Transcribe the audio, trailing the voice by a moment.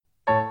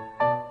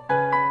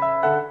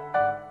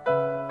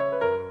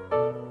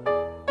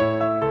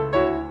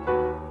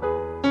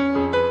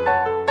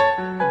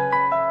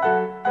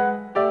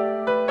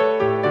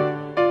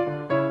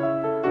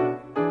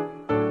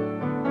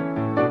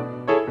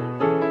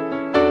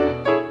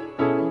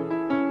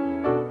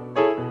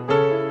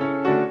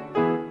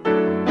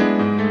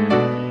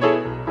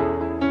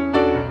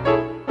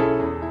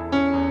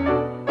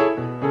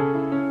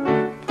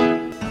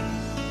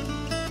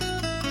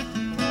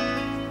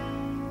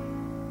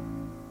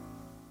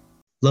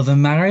Love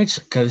and marriage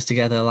goes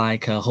together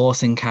like a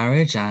horse and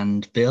carriage,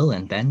 and Bill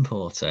and Ben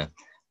Porter.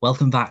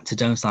 Welcome back to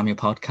Don't Slam Your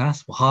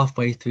Podcast. We're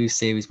halfway through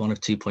series 1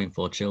 of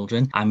 2.4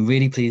 Children. I'm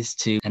really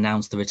pleased to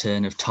announce the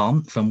return of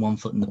Tom from One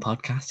Foot in the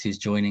Podcast, who's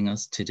joining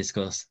us to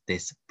discuss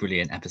this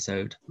brilliant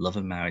episode, Love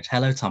and Marriage.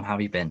 Hello, Tom. How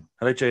have you been?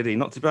 Hello, JD.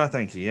 Not too bad,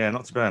 thank you. Yeah,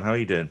 not too bad. How are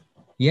you doing?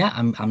 Yeah,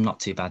 I'm not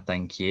too bad,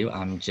 thank you.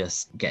 I'm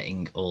just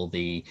getting all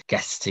the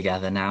guests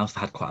together now. I've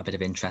had quite a bit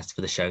of interest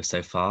for the show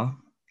so far,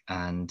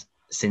 and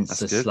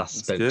since I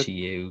last spoke to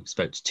you,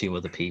 spoke to 2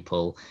 other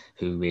people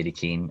who are really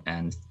keen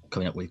and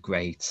coming up with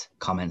great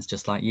comments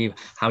just like you.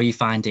 How are you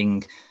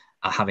finding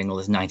having all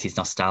this 90s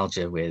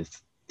nostalgia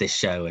with this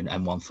show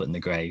and One Foot in the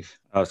Grave?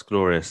 Oh, it's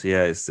glorious.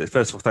 Yeah,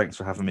 first of all, thanks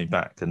for having me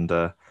back. And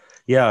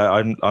yeah,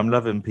 I'm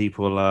loving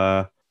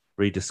people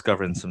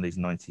rediscovering some of these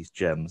 90s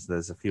gems.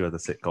 There's a few other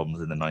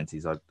sitcoms in the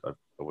 90s I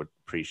would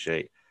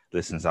appreciate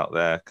listeners out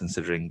there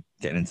considering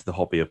getting into the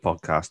hobby of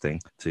podcasting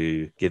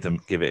to give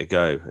it a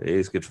go. It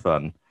is good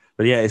fun.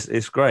 But yeah,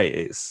 it's great.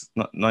 It's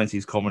not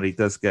 90s comedy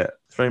does get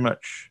very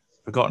much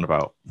forgotten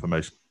about for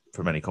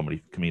many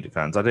comedic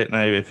fans. I don't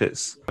know if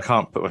I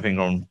can't put my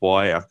finger on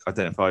why. I don't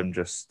know if I'm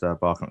just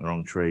barking up the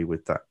wrong tree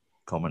with that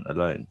comment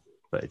alone,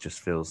 but it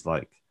just feels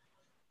like,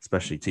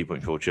 especially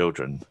 2.4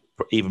 Children,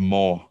 even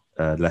more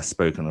less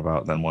spoken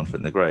about than One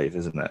Foot in the Grave,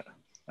 isn't it?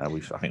 I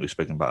think we've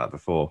spoken about that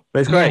before. But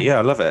it's great. Yeah,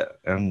 I love it.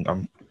 And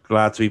I'm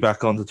glad to be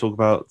back on to talk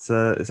about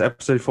it's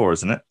episode 4,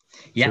 isn't it?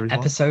 Yeah,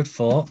 episode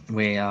 4.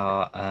 We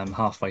are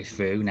halfway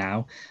through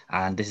now,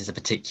 and this is a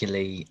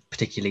particularly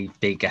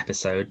big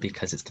episode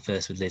because it's the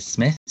first with Liz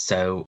Smith.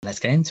 So let's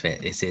get into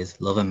it. This is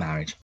Love and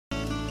Marriage.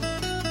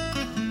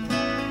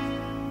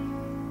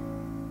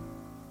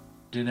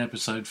 In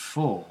episode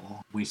 4,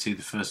 we see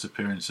the first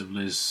appearance of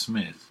Liz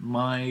Smith.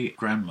 My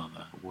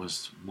grandmother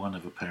was one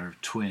of a pair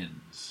of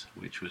twins,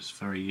 which was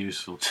very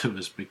useful to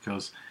us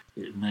because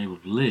it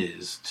enabled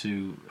Liz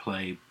to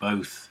play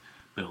both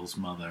Bill's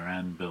mother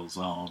and Bill's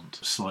aunt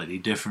slightly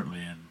differently,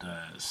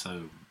 and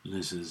so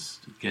Liz's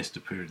guest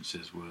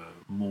appearances were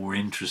more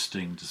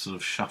interesting to sort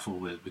of shuffle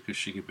with because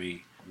she could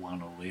be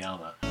one or the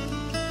other.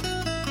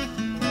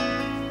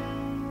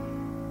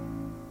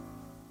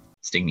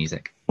 Sting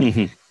music.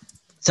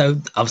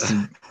 So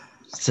obviously,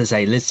 to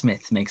say Liz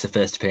Smith makes her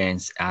first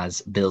appearance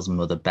as Bill's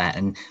mother, Bet,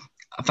 and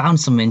I found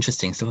some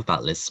interesting stuff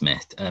about Liz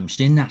Smith. She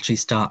didn't actually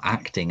start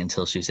acting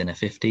until she was in her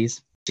 50s.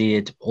 She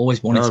had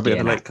always wanted to be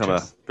an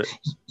actress.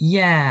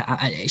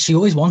 Yeah, she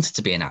always wanted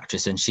to be an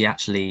actress, and she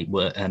actually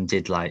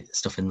did like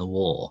stuff in the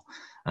war,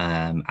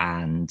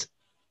 and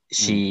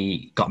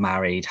she got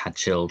married, had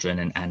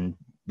children, and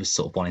was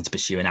sort of wanting to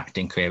pursue an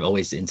acting career.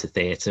 Always into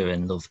theatre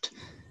and loved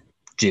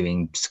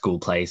doing school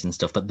plays and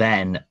stuff. But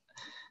then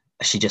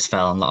she just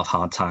fell on a lot of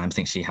hard times. I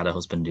think she had a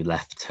husband who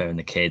left her and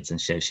the kids,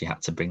 and so she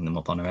had to bring them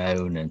up on her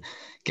own and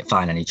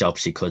find any job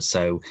she could.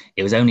 So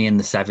it was only in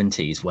the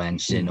 70s when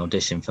she did an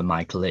audition for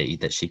Mike Leigh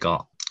that she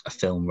got a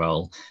film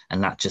role,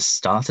 and that just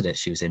started it.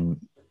 She was in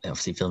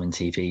obviously film and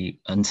TV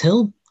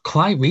until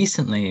quite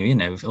recently,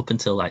 up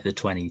until like the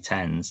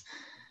 2010s.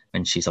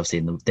 And she's obviously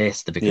in The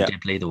Vicar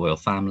Dibley, The Royal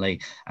Family,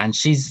 and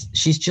she's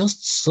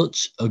just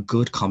such a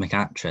good comic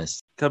actress.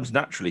 Comes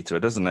naturally to her,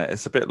 doesn't it?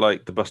 It's a bit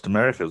like the Buster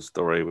Merrifield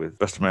story. With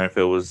Buster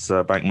Merrifield was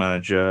bank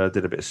manager,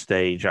 did a bit of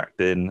stage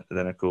acting, and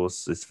then of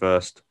course his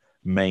first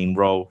main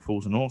role,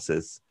 Fools and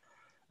Horses.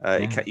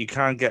 You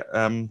can get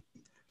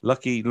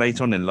lucky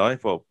late on in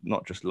life, well,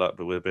 not just luck,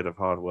 but with a bit of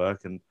hard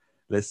work. And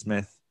Liz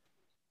Smith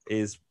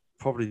is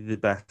probably the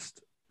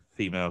best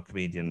female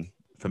comedian.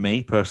 For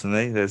me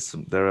personally,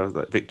 there are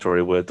like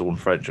Victoria Wood, Dawn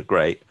French are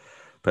great,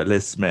 but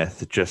Liz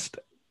Smith, just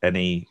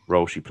any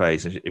role she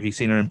plays. Have you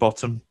seen her in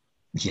Bottom?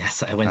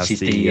 Yes, when she's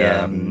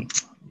the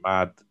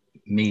mad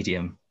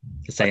medium.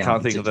 I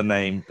can't think of the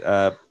name.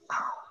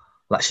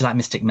 She's like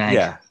Mystic Meg.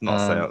 Yeah,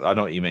 I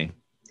know what you mean.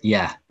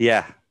 Yeah.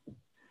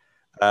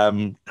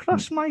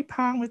 Crush my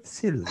palm with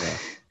silver.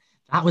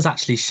 That was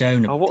actually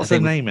shown. What's the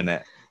name in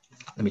it?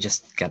 Let me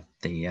just get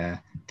the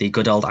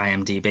good old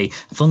IMDb.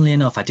 Funnily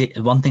enough, I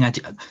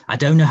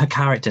don't know her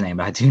character name,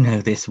 but I do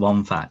know this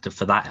one fact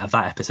for that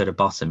episode of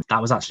Bottom.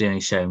 That was actually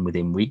only shown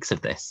within weeks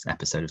of this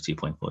episode of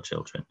 2.4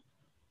 Children.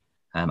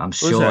 I'm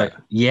sure.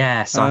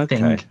 Yeah, so I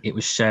think it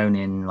was shown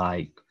in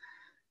like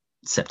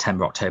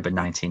September, October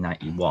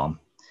 1991.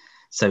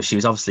 So she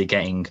was obviously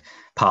getting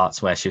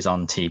parts where she was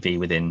on TV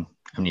within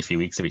only a few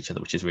weeks of each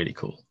other, which is really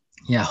cool.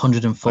 Yeah,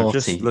 140. I'm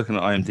just looking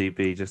at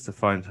IMDb just to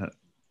find her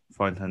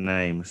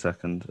name a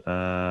second.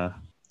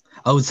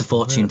 It's the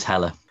Fortune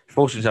Teller.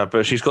 Fortune Teller,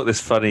 but she's got this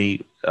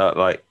funny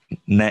net.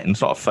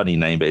 It's not a funny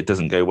name, but it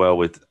doesn't go well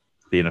with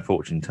being a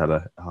fortune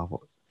teller.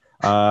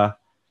 No,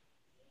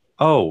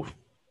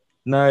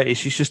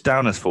 she's just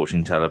down as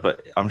fortune teller,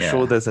 but I'm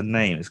sure there's a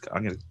name.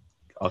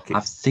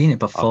 I've seen it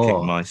before. I'll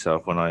kick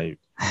myself when I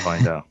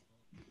find out.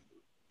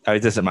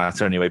 It doesn't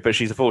matter anyway, but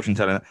she's a fortune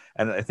teller,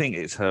 and I think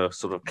it's her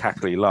sort of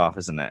cackly laugh,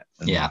 isn't it?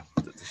 And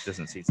she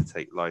doesn't seem to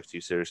take life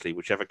too seriously,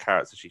 whichever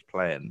character she's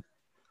playing.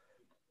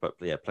 But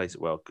yeah, plays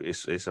it well.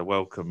 It's a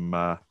welcome,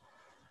 not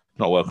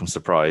welcome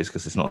surprise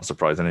because it's not a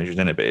surprise and she's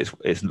in it, but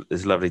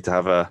it's lovely to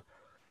have her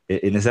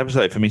in this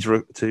episode for me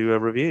to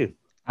review.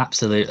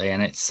 Absolutely,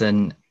 and it's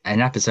an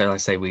episode. Like I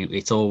say,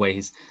 it's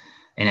always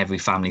in every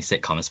family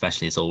sitcom,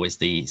 especially, it's always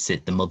the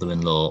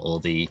mother-in-law or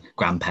the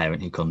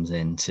grandparent who comes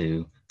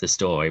into the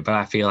story. But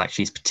I feel like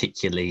she's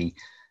particularly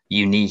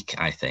unique,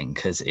 I think,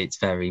 because it's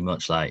very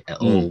much like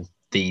all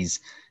these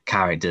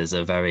characters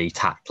are very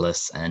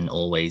tactless and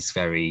always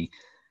very,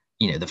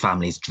 the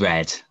families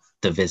dread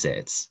the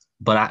visits.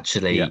 But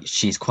actually,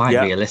 she's quite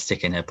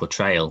realistic in her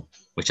portrayal,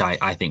 which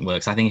I think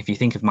works. I think if you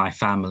think of My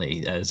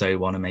Family, Zoe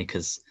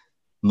Wanamaker's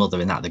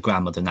mother in that, the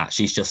grandmother in that,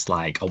 she's just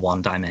like a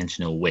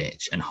one-dimensional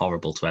witch and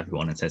horrible to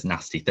everyone and says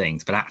nasty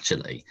things. But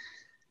actually,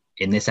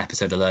 in this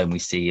episode alone, we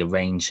see a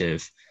range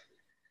of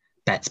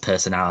Bet's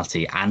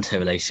personality and her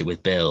relationship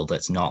with Bill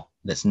that's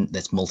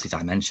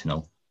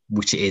multi-dimensional,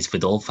 which it is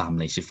with all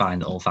families. You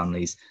find that all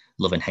families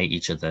love and hate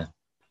each other,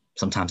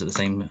 sometimes at the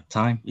same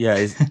time. Yeah,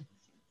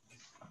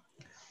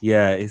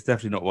 it's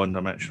definitely not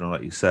one-dimensional,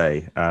 like you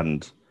say.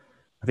 And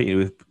I think you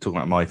were talking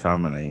about My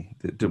Family.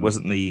 It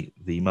wasn't the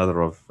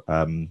mother of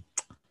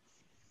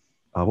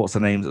what's her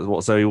name?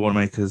 What's Zoe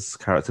Wanamaker's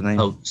character name?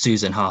 Oh,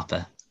 Susan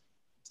Harper.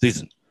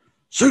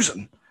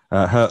 Susan.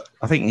 I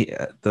think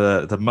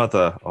the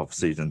mother of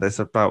Susan. There's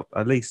about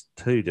at least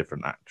 2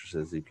 different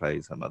actresses who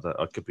plays her mother.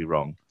 I could be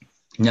wrong.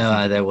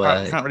 No, there were.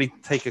 I can't really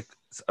take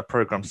a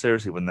program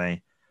seriously when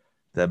they're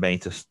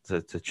made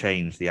to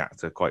change the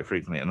actor quite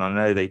frequently. And I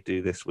know they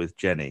do this with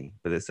Jenny,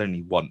 but it's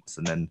only once,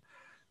 and then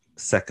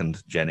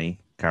second Jenny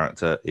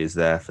character is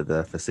there for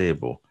the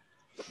foreseeable.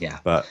 Yeah.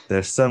 But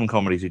there's some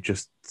comedies who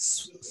just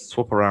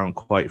swap around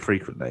quite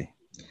frequently.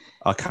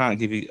 I can't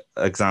give you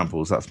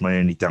examples. That's my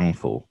only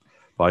downfall.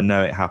 But I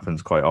know it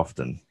happens quite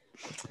often.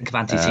 Think of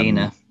Auntie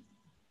Tina.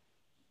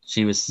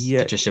 She was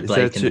Patricia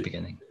Blake in the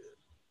beginning.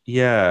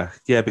 Yeah,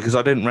 because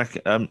I didn't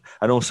reckon.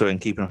 And also in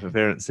Keeping Up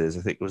Appearances,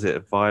 I think, was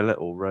it Violet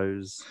or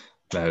Rose?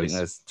 I think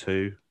there's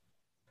 2.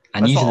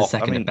 And usually the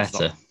second are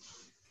better.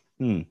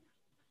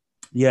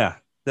 Yeah,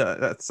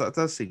 that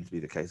does seem to be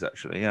the case,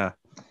 actually. Yeah.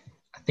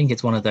 I think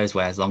it's one of those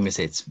where, as long as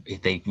if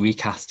they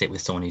recast it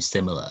with someone who's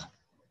similar,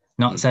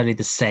 not necessarily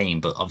the same,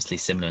 but obviously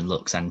similar in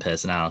looks and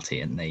personality,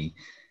 and they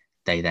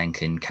then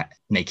can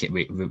make it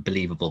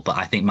believable. But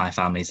I think My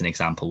Family is an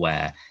example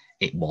where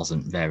it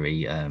wasn't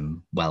very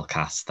well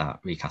cast, that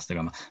recast the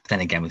drama. But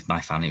then again, with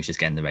My Family, which is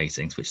getting the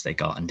ratings, which they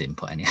got and didn't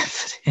put any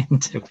effort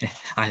into it.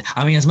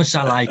 I mean, as much as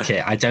I like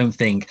it, I don't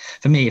think,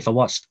 for me, if I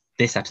watched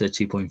this episode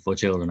 2.4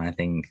 Children, I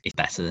think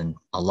it's a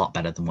lot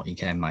better than what you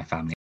get in My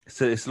Family.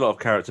 So it's a lot of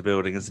character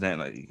building, isn't it?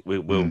 Like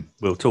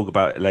we'll talk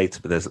about it later,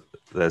 but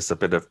there's a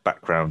bit of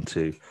background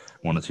to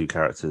 1 or 2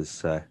 characters.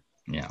 So.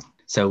 Yeah.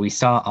 So we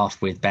start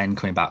off with Ben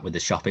coming back with the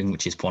shopping,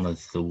 which is one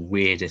of the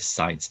weirdest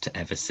sights to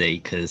ever see,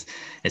 because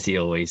as he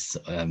always,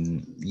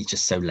 he's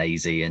just so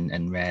lazy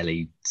and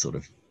rarely sort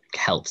of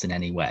helps in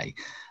any way.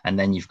 And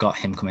then you've got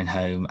him coming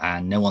home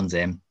and no one's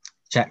in,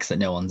 checks that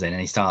no one's in,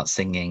 and he starts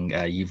singing,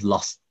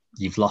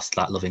 You've lost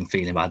that loving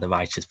feeling by the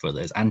Righteous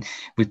Brothers. And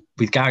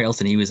with Gary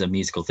Oldman, he was a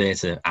musical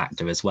theatre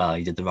actor as well.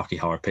 He did the Rocky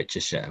Horror Picture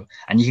Show.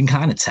 And you can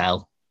kind of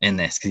tell in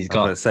this, because he's got...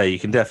 I was going to say, you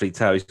can definitely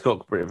tell he's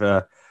got a bit of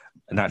a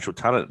natural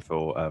talent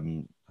for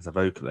as a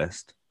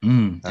vocalist.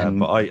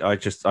 But I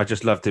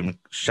just loved him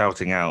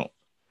shouting out,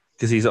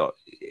 because he's,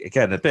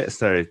 again, a bit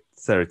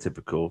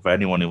stereotypical for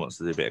anyone who wants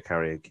to do a bit of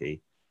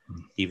karaoke.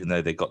 Even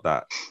though they got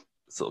that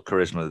sort of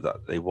charisma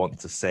that they want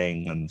to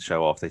sing and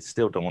show off, they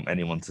still don't want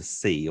anyone to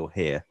see or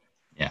hear.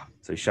 Yeah.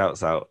 So he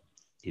shouts out,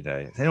 is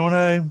anyone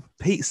home?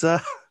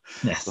 Pizza.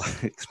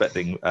 Yes.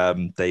 Expecting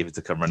David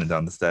to come running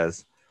down the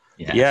stairs.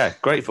 Yeah.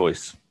 Great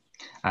voice.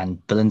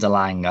 And Belinda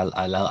Lang,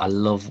 I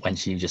love when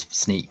she just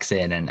sneaks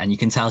in, and you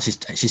can tell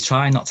she's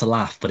trying not to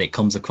laugh, but it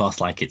comes across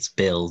like it's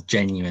Bill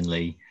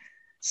genuinely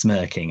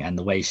smirking, and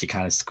the way she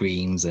kind of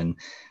screams and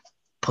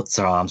puts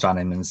her arms around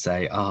him and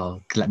say,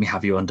 "Oh, let me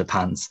have your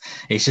underpants."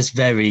 It's just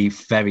very,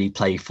 very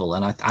playful,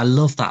 and I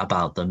love that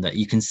about them, that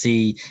you can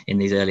see in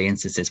these early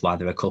instances why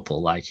they're a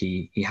couple. Like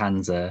he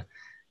hands her,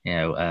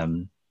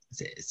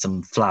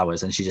 some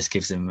flowers, and she just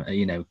gives him,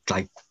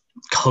 like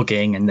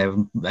hugging, and they're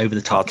over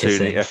the top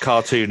kissing. A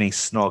cartoony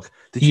snog.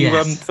 Did you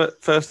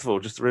first of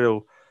all, just a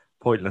real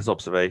pointless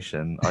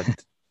observation?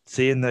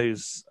 Seeing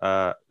those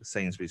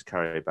Sainsbury's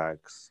carry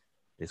bags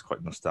is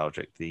quite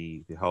nostalgic.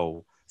 The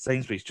whole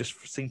Sainsbury's just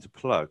seem to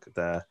plug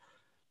their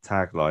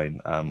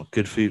tagline,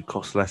 good food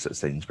costs less at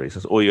Sainsbury's.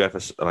 That's all you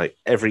ever, like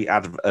every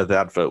the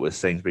advert was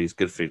Sainsbury's,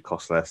 good food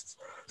costs less.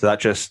 So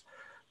that just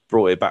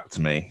brought it back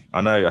to me.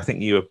 I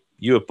think you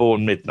were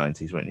born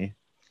mid-90s, weren't you?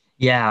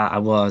 Yeah, I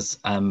was.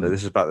 So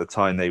this is about the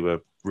time they were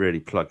really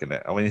plugging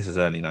it. I mean, this is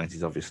early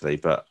 90s, obviously,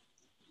 but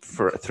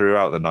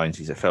throughout the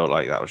 90s, it felt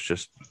like that was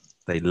just,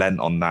 they lent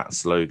on that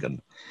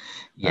slogan.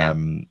 Yeah,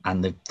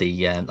 and the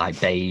like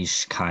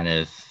beige kind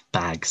of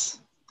bags.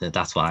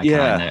 That's what I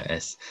kind of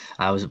noticed.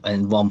 I was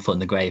in One Foot in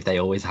the Grave. They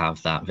always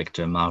have that.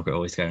 Victor and Margaret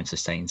always go into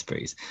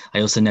Sainsbury's.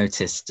 I also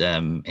noticed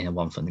in a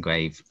One Foot in the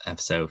Grave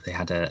episode, they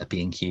had a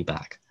B&Q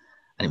bag,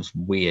 and it was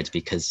weird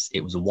because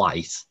it was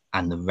white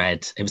and the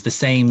red. It was the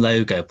same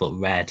logo but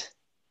red.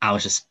 I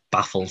was just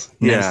baffled.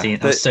 Never seen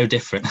it. It was so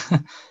different.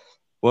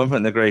 One Foot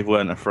in the Grave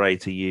weren't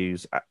afraid to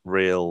use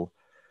real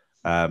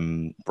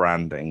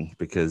branding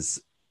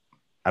because,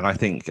 and I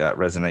think that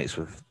resonates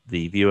with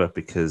the viewer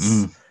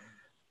because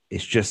it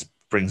just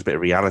brings a bit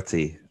of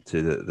reality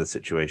to the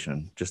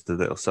situation. Just the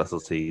little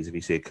subtleties. If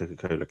you see a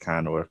Coca-Cola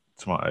can or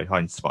a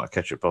Heinz tomato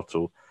ketchup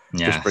bottle,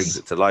 just brings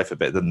it to life a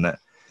bit, doesn't it?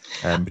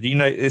 But you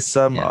know, it's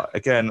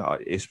again,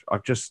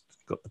 I've just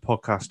got the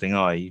podcasting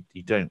eye.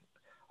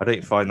 I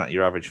don't find that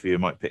your average viewer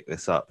might pick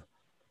this up,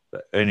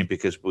 but only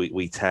because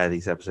we tear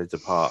these episodes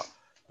apart.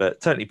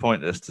 But totally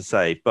pointless to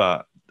say.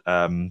 But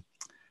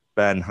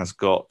Ben has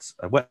got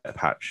a wet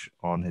patch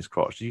on his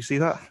crotch. Did you see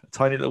that? A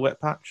tiny little wet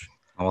patch.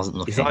 I wasn't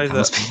looking. I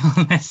must be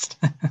honest.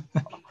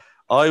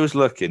 I was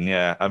looking.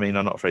 Yeah, I mean,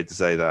 I'm not afraid to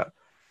say that,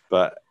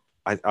 but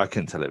I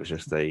couldn't tell it was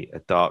just a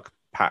dark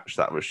patch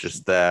that was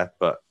just there.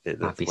 But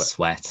it might be wet.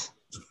 Sweat.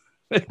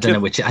 I don't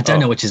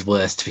know which is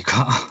worse, to be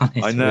quite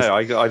honest. I know.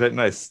 I don't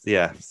know.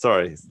 Yeah,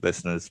 sorry,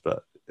 listeners,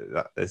 but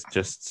it's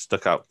just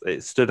stuck out.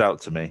 It stood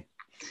out to me.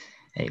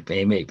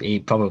 He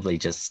probably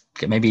just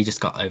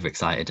got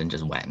overexcited and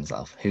just wet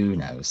himself. Who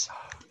knows?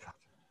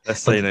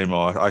 Let's say no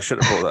more. I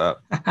should have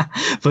brought that up.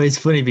 But it's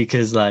funny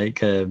because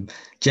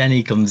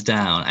Jenny comes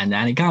down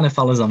and it kind of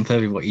follows on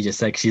perfectly what you just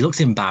said. She looks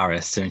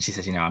embarrassed and she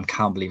says, I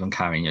can't believe I'm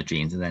carrying your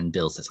jeans. And then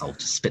Bill says, "I'll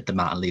just spit them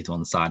out and leave them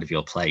on the side of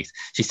your plate."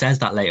 She says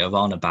that later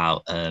on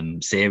about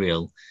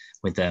cereal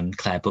with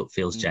Claire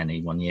Buckfield's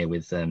Jenny one year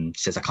with she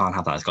says, "I can't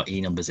have that. It's got E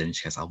numbers in."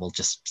 She goes, "I will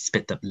just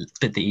spit the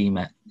E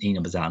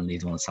numbers out and leave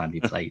them on the side of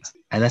your plate."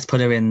 And let's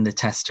put her in the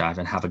test drive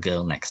and have a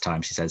girl next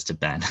time, she says to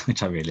Ben,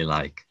 which I really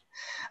like.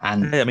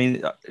 And I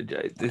mean,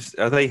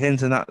 are they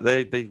hinting that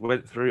they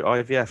went through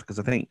IVF? Because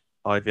I think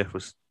IVF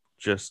was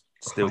just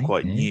still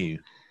quite new.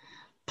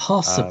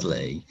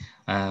 Possibly.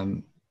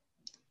 Or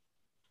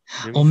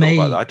maybe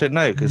I don't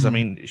know, because I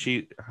mean,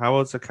 how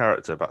old's her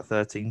character? About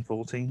 13,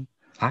 14?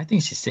 I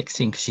think she's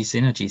 16 because she's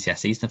in her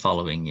GCSEs the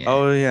following year.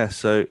 Oh yeah,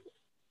 so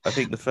I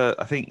think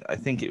I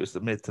think it was the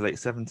mid to late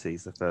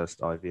 70s, the first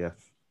IVF.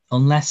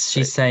 Unless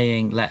she's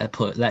saying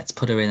let's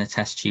put her in a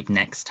test tube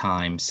next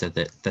time, so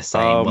that they're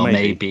saying,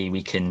 maybe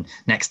we can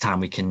next time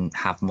we can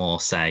have more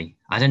say.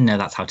 I didn't know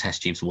that's how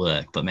test tubes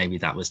work, but maybe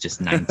that was just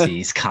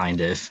 90s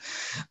kind of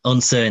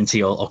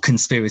uncertainty or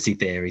conspiracy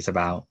theories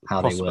about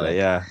how they work.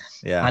 Yeah.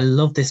 I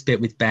love this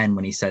bit with Ben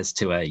when he says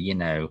to her,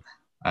 "Well,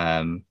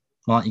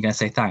 aren't you going to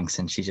say thanks?"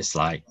 And she's just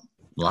like,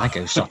 "Well, I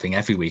go shopping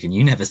every week and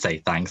you never say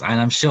thanks." And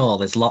I'm sure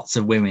there's lots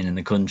of women in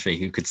the country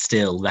who could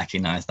still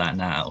recognise that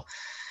now.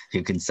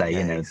 Who can say,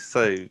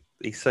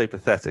 he's so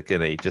pathetic,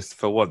 isn't he? Just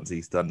for once,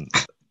 he's done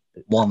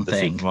one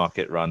thing.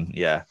 Supermarket run,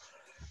 yeah.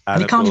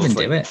 And he can't even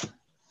do it.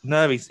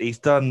 No, he's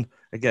done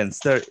again.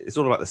 It's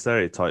all about the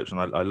stereotypes,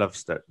 and I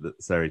love the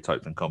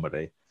stereotypes in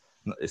comedy.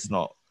 It's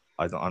not.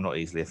 I'm not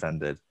easily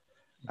offended.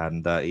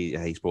 And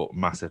he's bought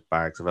massive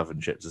bags of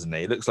oven chips, isn't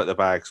he? It looks like the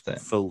bags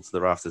full to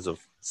the rafters of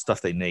stuff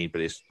they need,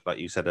 but it's like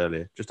you said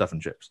earlier, just oven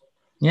chips.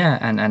 Yeah,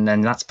 and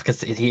then that's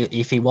because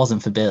if he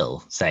wasn't for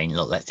Bill saying,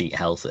 "Look, let's eat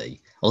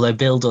healthy," although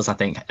Bill does, I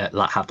think,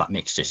 have that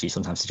mixture. She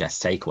sometimes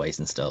suggests takeaways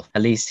and stuff.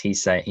 At least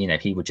he's saying,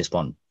 he would just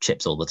want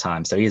chips all the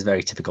time. So he is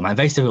very typical man,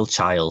 very typical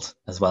child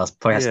as well.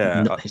 Probably he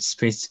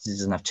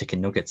doesn't have chicken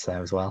nuggets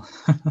there as well.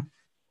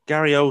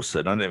 Gary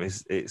Olsen, I don't know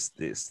if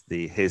it's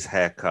his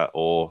haircut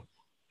or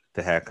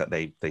the haircut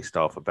they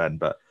style for Ben,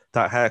 but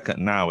that haircut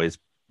now is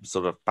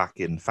sort of back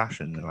in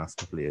fashion in the last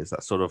couple of years.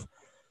 That sort of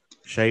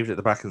shaved at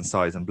the back and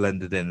sides and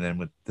blended in, and then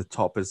with the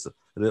top is a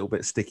little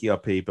bit sticky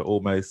uppy, but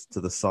almost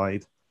to the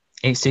side.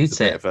 It suits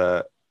it.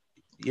 I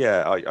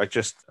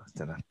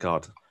don't know.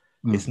 God,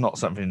 it's not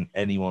something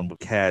anyone would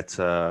care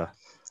to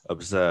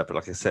observe. But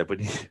like I said,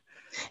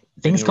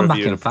 things come back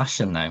in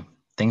fashion, though.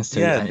 Things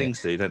do. Yeah,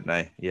 things do, don't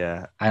they?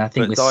 Yeah. And I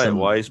think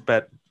diet-wise,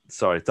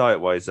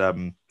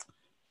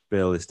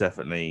 Bill is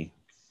definitely,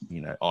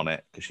 on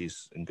it because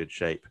she's in good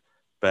shape.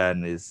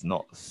 Ben is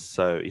not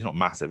he's not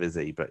massive, is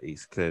he? But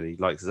he's clearly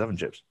likes his oven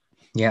chips.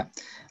 Yeah,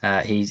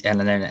 and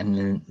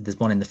then there's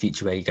one in the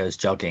future where he goes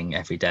jogging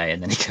every day,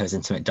 and then he goes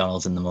into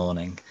McDonald's in the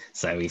morning.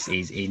 So he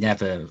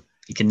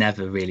can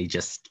never really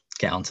just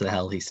get onto the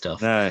healthy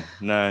stuff.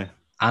 No.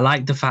 I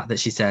like the fact that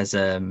she says,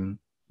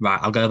 "Right,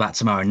 I'll go back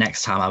tomorrow.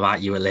 Next time I'll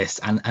write you a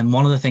list." And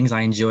one of the things I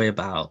enjoy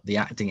about the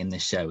acting in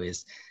this show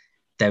is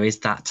there is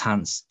that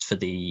chance for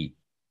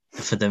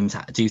them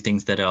to do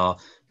things that are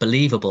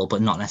believable,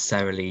 but not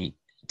necessarily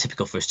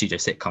typical for a studio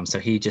sitcom. So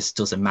he just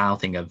does a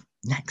mouthing of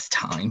 "next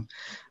time,"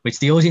 which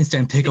the audience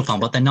don't pick up on,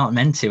 but they're not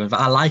meant to. But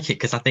I like it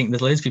because I think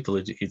there's loads of people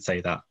who'd say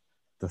that.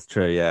 That's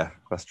true. Yeah,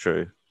 that's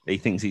true. He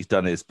thinks he's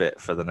done his bit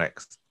for the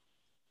next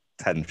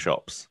 10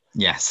 shops.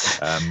 Yes.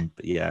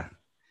 But yeah,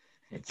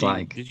 it's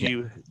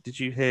did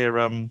you hear?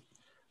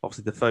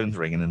 Obviously the phone's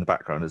ringing in the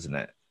background, isn't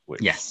it?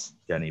 Which yes.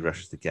 Jenny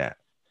rushes to get,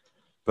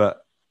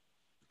 but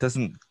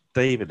doesn't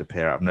David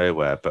appear out of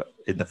nowhere? But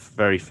in the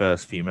very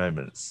first few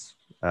moments,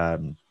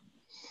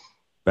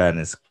 Ben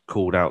is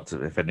called out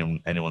to if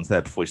anyone's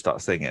there before he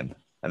starts singing,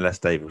 unless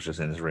David was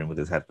just in his room with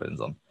his headphones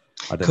on.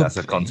 I don't know if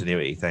that's a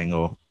continuity thing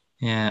or...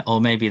 Yeah,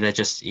 or maybe they're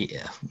just...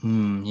 Yeah.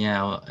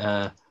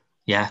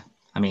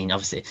 I mean,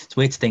 obviously, it's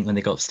weird to think when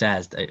they go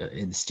upstairs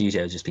in the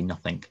studio, it'd just be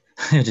nothing.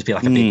 It'd just be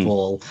like a big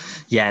wall.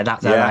 Yeah,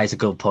 that is a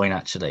good point,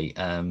 actually.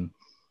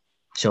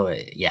 Sure,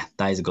 yeah,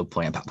 that is a good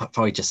point. But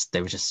probably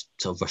they were just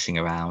sort of rushing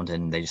around,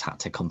 and they just had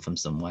to come from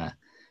somewhere,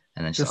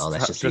 and then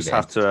let's just leave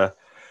have it. To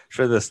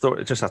for the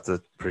story. Just have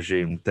to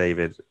presume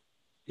David.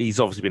 He's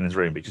obviously been in his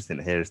room, but he just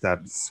didn't hear his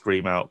dad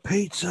scream out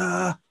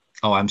 "pizza."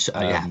 Oh, I'm sure.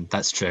 Yeah,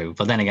 that's true.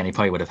 But then again, he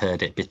probably would have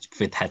heard it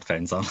with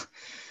headphones on.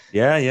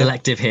 Yeah.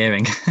 Selective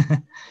hearing.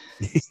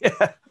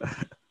 Yeah.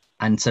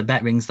 And so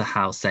Bette rings the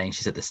house saying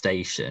she's at the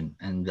station,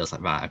 and Bill's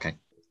like, right, okay.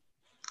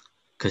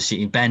 Because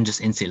Ben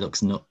just instantly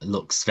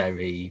looks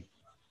very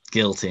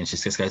guilty, and she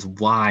just goes,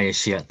 why is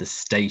she at the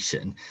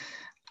station?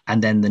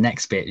 And then the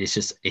next bit is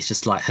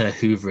just like her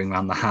hoovering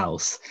around the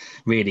house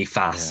really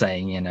fast,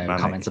 saying,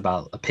 comments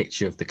about a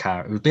picture of the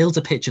character. Builds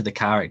a picture of the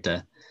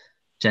character.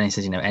 Jenny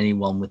says,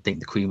 anyone would think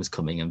the Queen was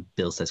coming, and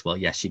Bill says, well,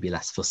 yes, she'd be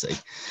less fussy.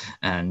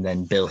 And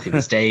then Bill, who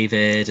was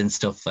David and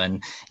stuff,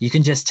 and you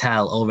can just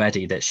tell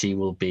already that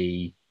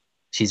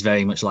she's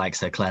very much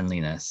likes her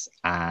cleanliness,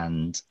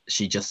 and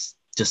she just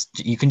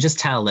you can just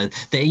tell that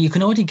you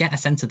can already get a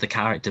sense of the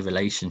character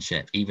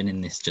relationship even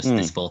in this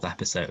fourth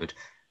episode.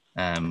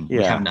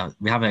 We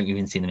haven't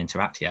even seen them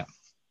interact yet.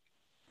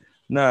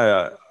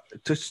 No,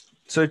 just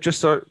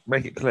to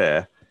make it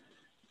clear,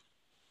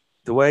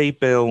 the way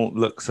Bill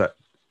looks at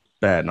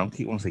Ben, I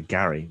keep wanting to say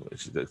Gary,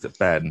 which looks at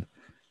Ben.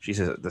 She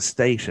says at the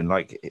station,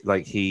 like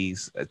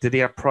did he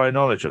have prior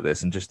knowledge of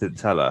this and just didn't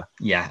tell her?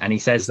 Yeah, and he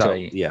says to her,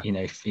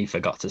 he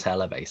forgot to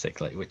tell her,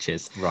 basically, which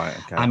is right.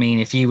 Okay. I mean,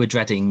 if you were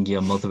dreading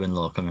your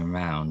mother-in-law coming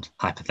around,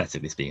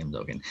 hypothetically speaking,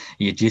 Duggan,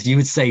 you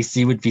would say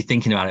you would be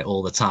thinking about it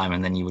all the time,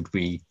 and then you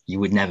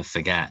would never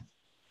forget.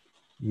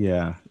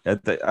 Yeah,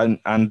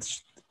 and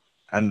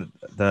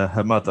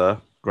her mother,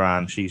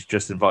 Gran, she's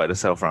just invited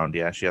herself around.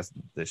 Yeah, she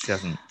hasn't. This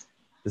hasn't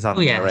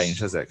been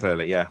arranged, has it?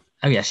 Clearly, yeah.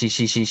 Oh yeah,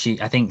 she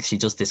I think she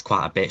does this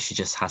quite a bit. She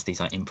just has these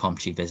like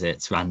impromptu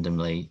visits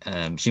randomly.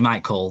 She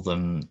might call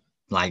them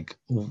like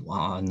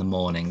in the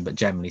morning, but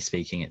generally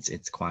speaking,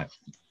 it's quite.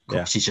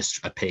 Yeah. She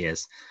just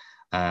appears,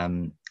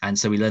 and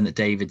so we learn that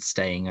David's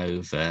staying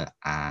over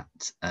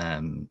at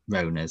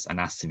Rona's and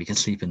asks if he can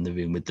sleep in the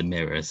room with the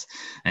mirrors,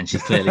 and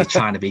she's clearly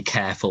trying to be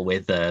careful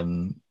with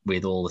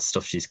all the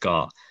stuff she's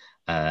got,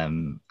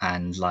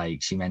 and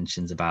like she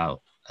mentions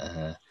about.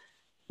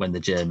 When the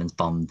Germans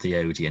bombed the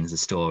Odeon is a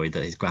story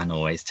that his gran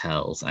always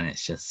tells. And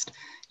it's just,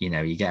 you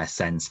get a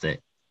sense that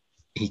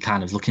he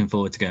kind of looking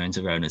forward to going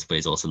to Rona's, but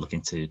he's also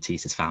looking to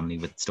tease his family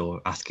with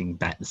asking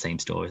Bette the same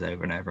stories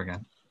over and over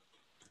again.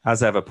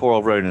 As ever, poor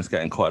old Rona's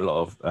getting quite a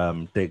lot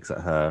of digs at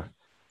her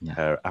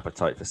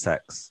appetite for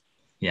sex.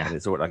 Yeah. And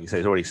it's already, like you say,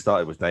 it's already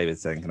started with David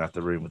saying, can I have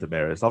the room with the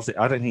mirrors? Obviously,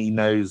 I don't think he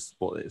knows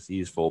what it's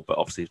used for, but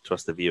obviously to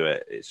us to view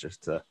it, it's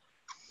just,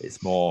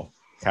 it's more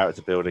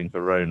character building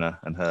for Rona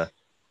and her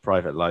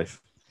private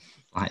life.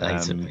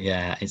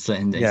 It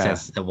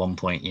says at one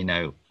point,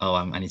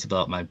 I need to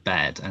blow up my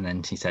bed, and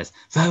then she says,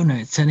 Rona,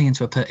 it's turning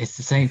into it's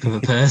the shape of a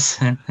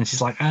person, and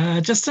she's like,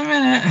 just a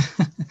minute.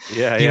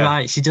 You're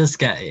right. She does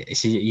get it.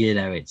 It's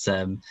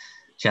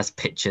she has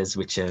pictures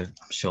which are,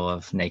 I'm sure,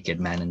 of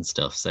naked men and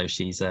stuff. So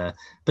she's but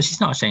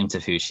she's not ashamed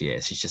of who she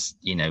is. She's just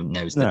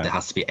knows that there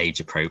has to be age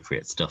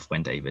appropriate stuff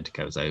when David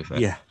goes over.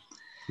 Yeah.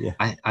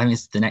 I mean,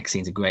 the next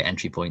scene's a great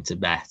entry point to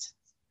Bette.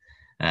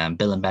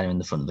 Bill and Ben are in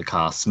the front of the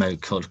car. Smoke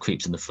kind of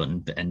creeps in the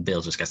front, and Bill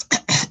just goes,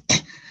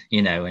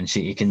 and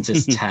you can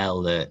just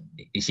tell that,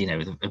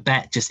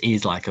 Bette just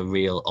is like a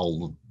real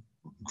old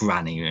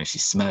granny. She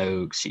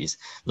smokes. She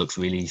looks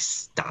really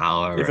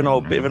sour. Bit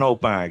of an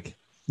old bag.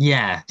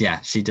 Yeah,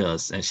 she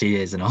does. She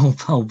is an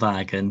old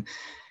bag, and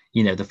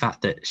the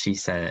fact that she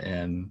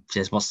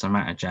says, "What's the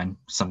matter, Jen?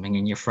 Something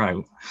in your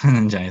throat?"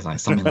 And Jen's like,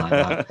 something like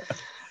that.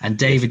 And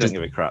David doesn't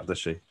give a crap, does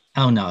she?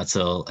 Oh, not at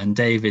all. And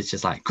David's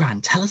just like, Gran,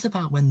 tell us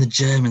about when the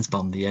Germans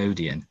bombed the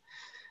Odeon.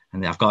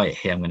 And I've got it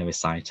here. I'm going to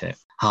recite it.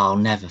 I'll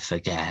never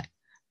forget.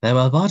 There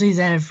were bodies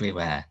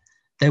everywhere.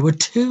 There were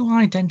 2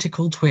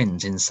 identical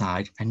twins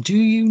inside. And do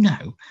you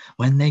know,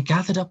 when they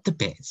gathered up the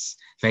bits,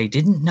 they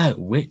didn't know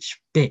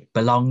which bit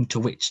belonged to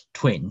which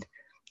twin.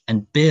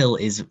 And Bill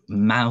is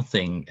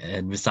mouthing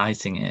and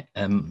reciting it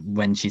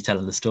when she's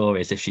telling the story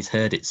as if she's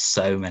heard it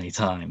so many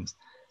times.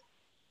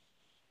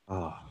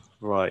 Oh,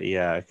 right.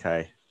 Yeah.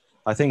 Okay.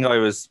 I think I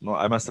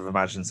must have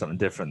imagined something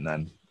different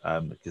then,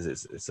 because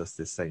it's just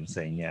this same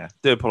scene. Yeah,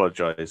 do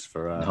apologise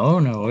for.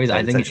 No,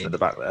 I think at the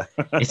back there.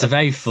 It's a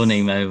very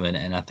funny moment,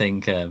 and I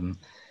think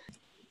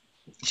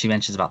she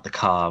mentions about the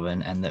car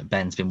and that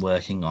Ben's been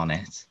working on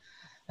it,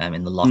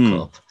 in the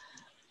lockup,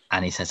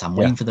 and he says, "I'm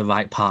waiting for the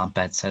right part." And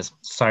Ben says,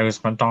 "So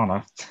is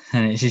Madonna,"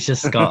 and she's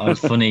just got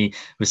funny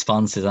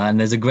responses. And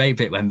there's a great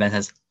bit when Ben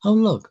says, "Oh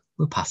look,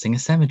 we're passing a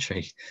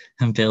cemetery,"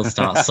 and Bill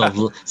starts sort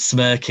of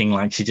smirking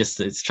like she just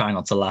is trying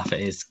not to laugh at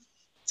his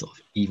sort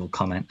of evil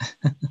comment.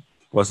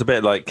 Well, it's a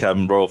bit like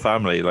Royal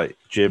Family, like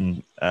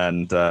Jim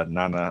and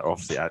Nana are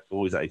obviously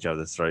always at each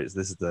other's throats.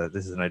 This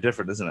is no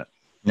different, isn't it?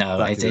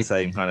 No, it's the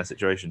same kind of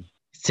situation.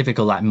 It's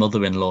typical like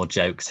mother-in-law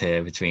jokes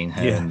here between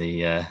her and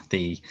the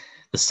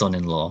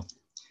son-in-law.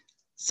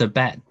 So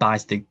Bet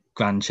buys the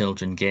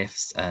grandchildren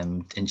gifts,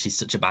 and she's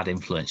such a bad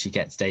influence. She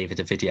gets David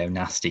a video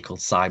nasty called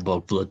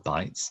Cyborg Blood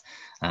Bites,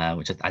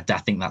 which I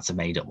think that's a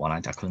made-up one. I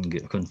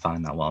couldn't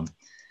find that one.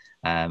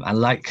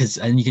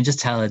 And you can just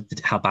tell her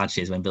how bad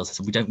she is when Bill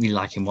says we don't really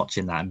like him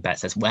watching that, and Bet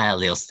says,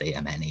 "Well, he'll see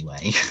him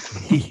anyway."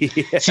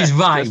 Yeah, she's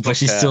right, but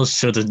she still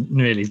shouldn't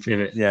really give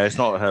it. Yeah, it's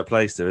not her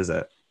place to, is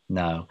it?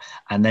 No.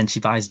 And then she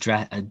buys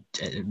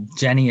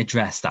Jenny a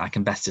dress that I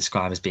can best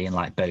describe as being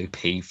like Bo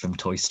Peep from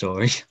Toy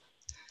Story.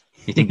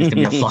 You think it's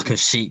going to be a flock of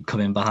sheep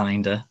coming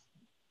behind her?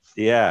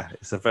 Yeah,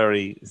 it's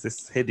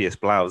this hideous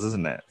blouse,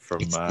 isn't it?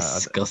 It's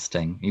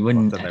disgusting. You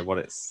wouldn't. I don't know what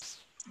it's.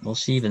 Well,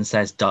 she even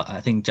says,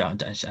 I think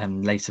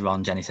later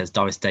on, Jenny says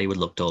Doris Day would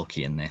look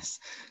dorky in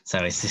this. So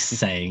it's just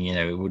saying,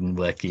 it wouldn't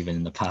work even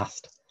in the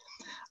past.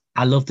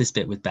 I love this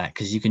bit with Bet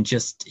because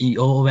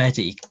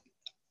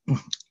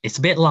it's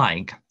a bit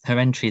like, her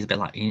entry is a bit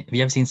like, have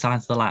you ever seen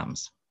Silence of the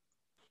Lambs?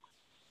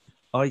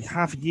 I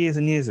have years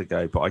and years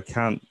ago, but I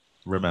can't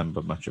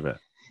remember much of it.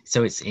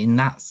 So it's in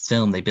that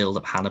film, they build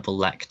up Hannibal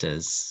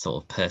Lecter's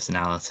sort of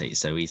personality.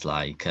 So he's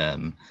like,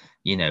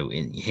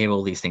 you hear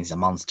all these things, a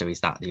monster, he's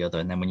that, the other.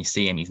 And then when you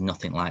see him, he's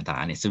nothing like that.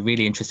 And it's a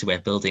really interesting way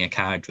of building a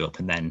character up.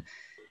 And then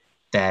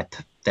they're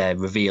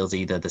reveals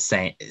either the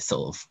same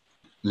sort of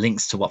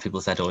links to what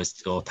people said or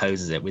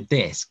opposes it. With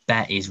this,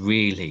 Bet is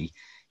really,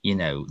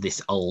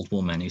 this old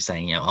woman who's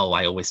saying, oh,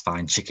 I always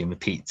find chicken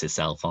repeats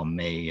itself on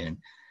me. And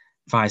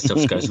Fire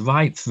stuff goes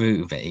right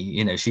through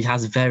me. She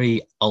has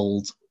very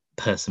old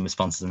person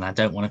responses, and I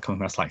don't want to come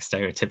across like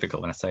stereotypical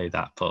when I say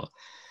that, but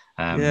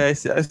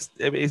it's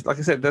like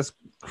I said, it does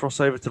cross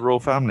over to Royal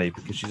Family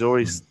because she's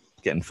always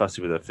getting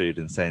fussy with her food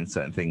and saying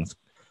certain things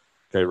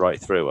go right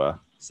through her.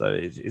 So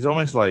it's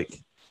almost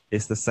like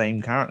it's the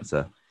same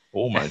character,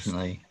 almost.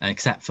 Definitely,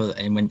 except for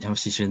when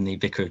obviously she's in the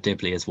Vicar of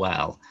Dibley as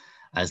well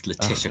as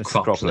Letitia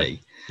Cropley.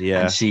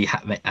 Yeah, and she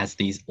has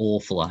these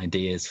awful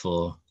ideas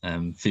for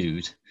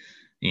food.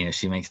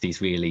 She makes these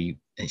really.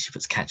 She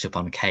puts ketchup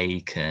on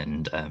cake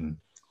and.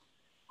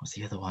 What's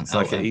the other one? It's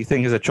like you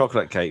think it's a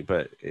chocolate cake,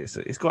 but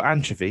it's got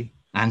anchovy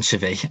and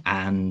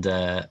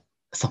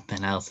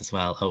something else as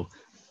well. Oh,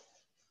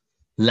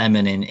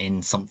 lemon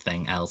in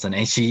something else.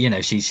 And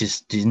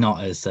she's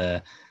not as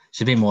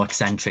she's a bit more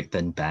eccentric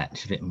than Bet.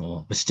 She's a bit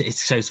more, but it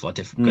shows what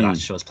different good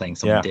actor was playing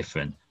something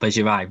different. But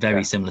you're right,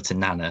 very similar to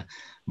Nana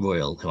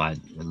Royal, who I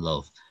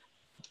love.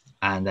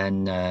 And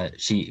then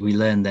we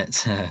learn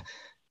that.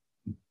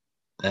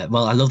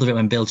 Well, I love the bit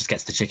when Bill just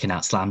gets the chicken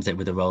out, slams it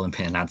with a rolling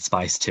pin and adds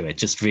spice to it.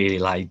 Just really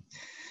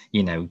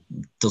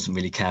doesn't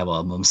really care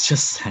what Mum's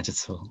just said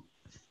at all.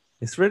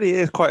 It really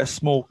is quite a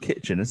small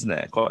kitchen, isn't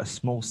it? Quite a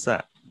small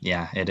set.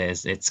 Yeah, it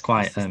is. It's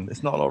quite...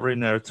 It's not a lot of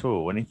room there at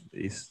all. And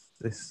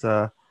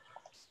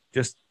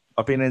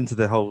I've been into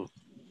the whole,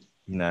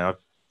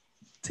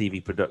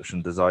 TV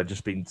production design,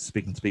 just been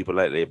speaking to people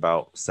lately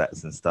about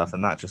sets and stuff,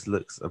 and that just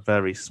looks a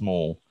very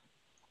small,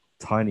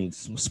 tiny,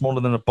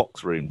 smaller than a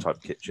box room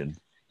type kitchen.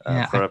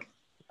 For an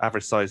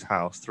average size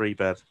house,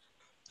 3-bed,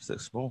 just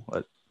looks small.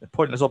 A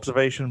pointless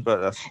observation,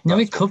 but that's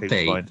it could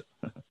be.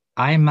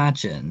 I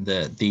imagine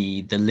that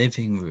the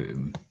living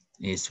room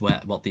is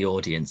what the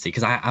audience see,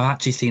 because I've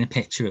actually seen a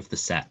picture of the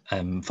set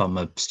from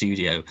a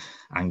studio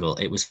angle.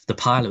 The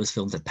pilot was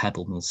filmed at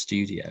Pebble Mill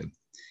Studio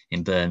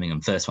in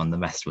Birmingham. First one, the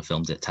rest were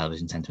filmed at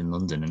Television Centre in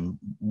London. And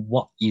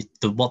what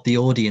the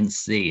audience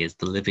see is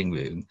the living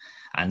room,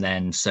 and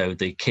then so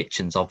the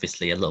kitchen's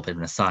obviously a little bit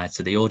on the side,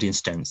 so the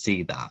audience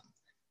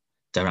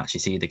don't actually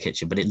see the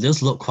kitchen, but it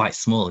does look quite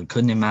small, and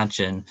couldn't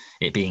imagine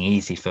it being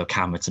easy for a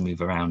camera to move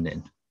around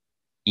in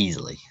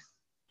easily.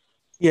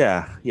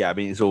 Yeah. I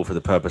mean, it's all for the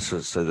purpose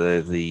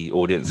so the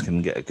audience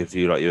can get a good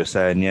view, like you were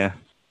saying. Yeah.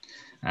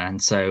 And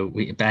so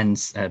Ben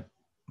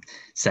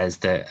says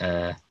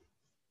that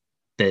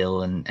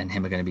Bill and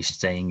him are going to be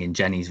staying in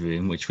Jenny's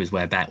room, which was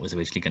where Bet was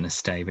originally going to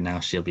stay, but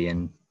now she'll be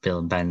in Bill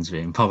and Ben's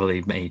room.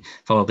 Probably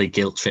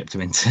guilt tripped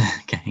her into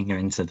getting her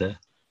into the.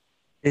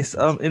 It's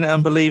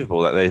unbelievable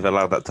that they've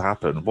allowed that to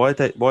happen. Why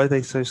are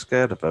they so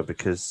scared of her?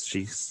 Because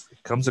she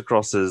comes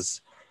across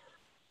as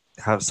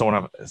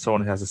someone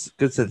who has a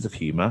good sense of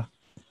humour.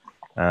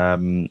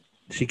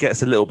 She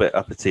gets a little bit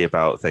uppity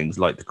about things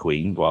like the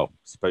Queen. Well,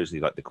 supposedly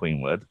like the Queen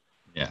would.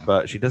 Yeah.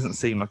 But she doesn't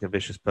seem like a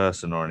vicious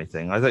person or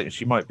anything. I think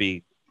she might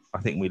be.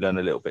 I think we learn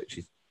a little bit.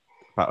 She's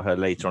about her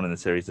later on in the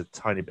series, a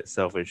tiny bit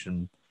selfish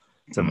in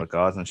some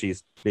regards, and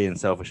she's being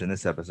selfish in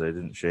this episode,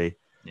 isn't she?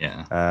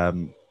 Yeah.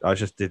 I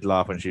just did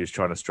laugh when she was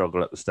trying to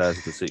struggle up the stairs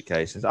with the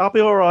suitcases. I'll be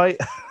all right.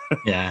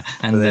 Yeah.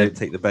 And they don't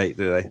take the bait,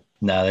 do they?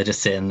 No, they're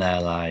just sitting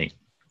there like,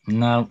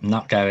 no,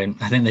 not going.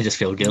 I think they just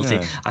feel guilty.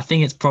 Yeah. I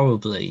think it's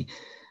probably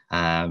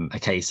a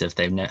case of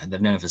they've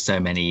known for so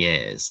many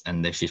years,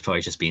 and she's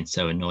probably just been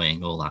so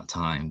annoying all that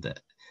time that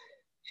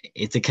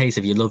it's a case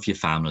of you love your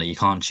family, you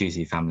can't choose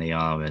who your family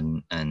are,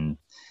 and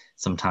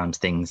sometimes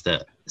things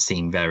that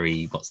seem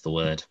very,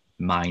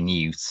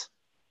 minute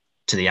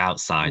to the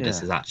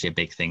outsiders is actually a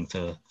big thing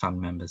for family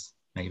members,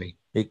 maybe.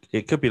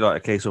 It could be like a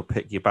case of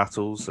pick your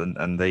battles,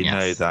 and they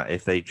know that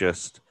if they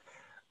just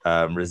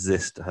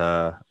resist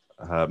her,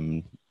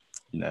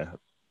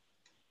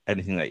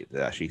 anything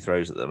that she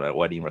throws at them,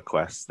 or any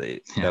requests,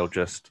 they'll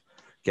just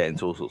get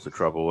into all sorts of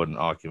trouble and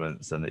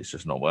arguments, and it's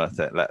just not worth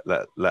it.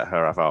 Let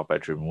her have our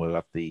bedroom, and we'll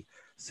have the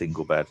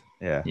single bed.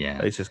 Yeah.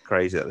 It's just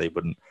crazy that they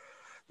wouldn't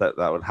that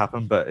would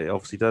happen, but it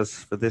obviously does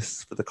for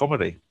the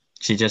comedy.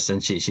 She's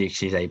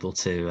able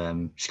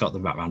to she's got the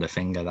wrap around her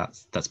finger.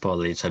 That's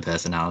probably her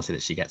personality,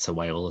 that she gets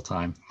away all the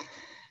time.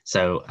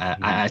 So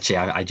I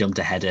jumped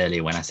ahead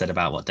earlier when I said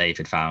about what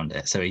David found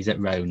it. So he's at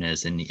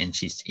Rona's and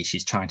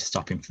she's trying to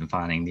stop him from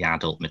finding the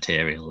adult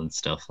material and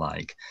stuff,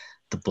 like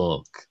the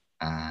book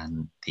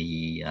and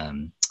the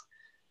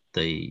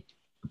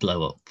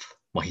blow up,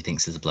 what he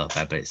thinks is a blow up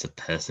bed, but it's a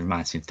person.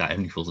 Reminds me of that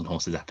Only Fools and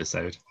Horses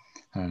episode.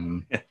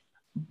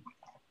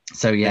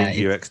 So yeah,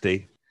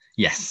 UXD.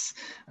 Yes,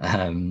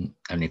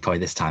 only probably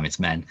this time it's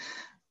men.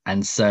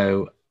 And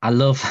so I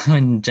love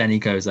when Jenny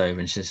goes over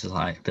and she's just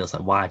like, Bill's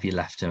like, why have you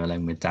left her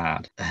alone with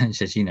Dad? And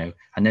she says,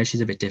 I know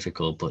she's a bit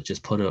difficult, but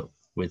just put up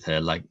with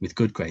her like with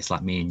good grace,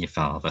 like me and your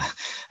father.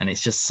 And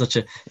it's just such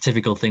a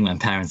typical thing when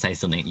parents say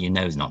something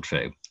is not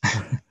true.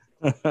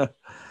 I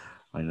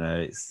know,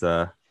 it's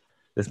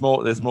there's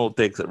more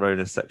digs at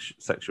Rona's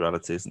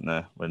sexuality, isn't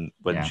there? When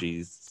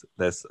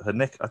there's her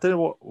nick. I don't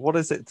know what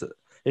is it.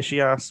 If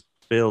she asked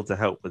Bill to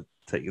help with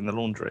taking the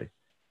laundry,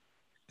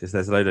 because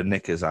there's a load of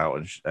knickers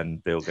out,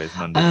 and Bill goes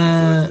Monday,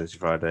 Tuesday, Thursday,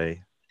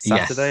 Friday,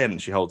 Saturday,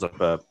 and she holds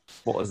up a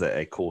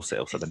corset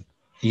or something.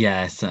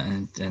 Yes,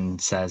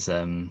 and says,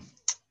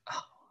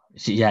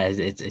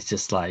 it's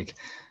just like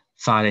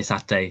Friday,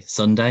 Saturday,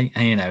 Sunday,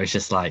 and it's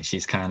just like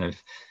she's kind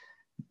of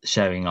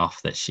showing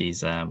off that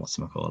she's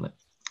whatchamacallit.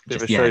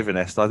 Bit of a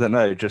chauvinist, I don't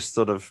know. Just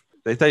sort of,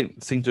 they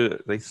don't seem to.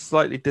 They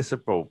slightly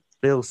disapprove.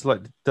 Bill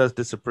slightly does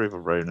disapprove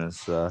of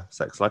Rona's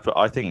sex life, but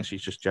I think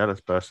she's just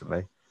jealous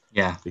personally.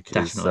 Yeah,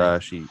 because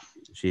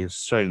she has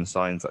shown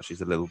signs that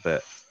she's a little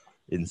bit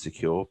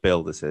insecure.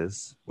 Bill, this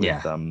is with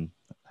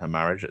her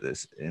marriage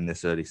in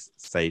this early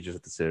stages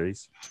of the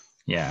series.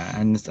 Yeah,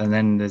 and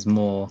then there's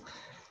more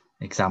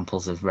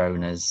examples of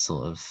Rona's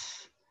sort of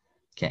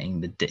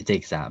getting the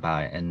digs out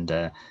about it,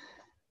 and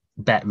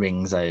Bet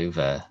rings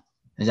over.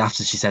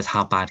 After she says,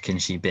 how bad can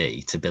she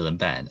be, to Bill and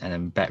Ben, and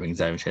then Bet rings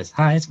over and she says,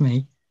 hi, it's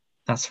me.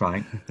 That's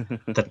right.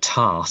 The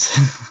tart.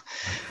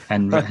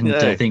 and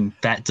I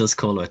think Bet does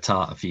call her a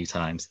tart a few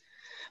times.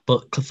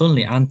 But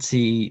funnily,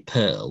 Auntie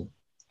Pearl,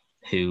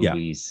 who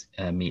we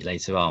meet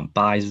later on,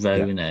 buys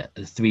Rona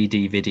a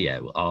 3D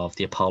video of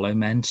the Apollo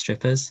men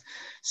strippers.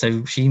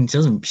 So she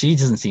doesn't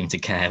seem to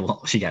care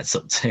what she gets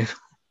up to.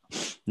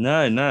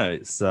 No,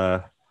 it's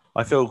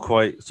I feel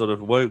quite sort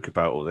of woke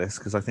about all this,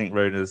 because I think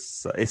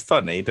Rona's it's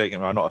funny, don't get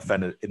me wrong, I'm not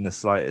offended in the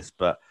slightest,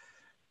 but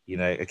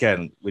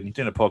again, when you're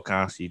doing a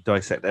podcast, you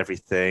dissect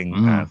everything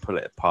and pull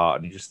it apart,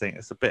 and you just think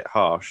it's a bit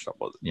harsh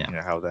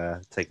how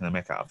they're taking the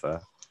mick out of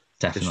her.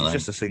 Definitely. She's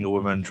just a single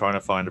woman trying to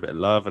find a bit of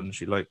love, and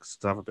she likes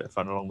to have a bit of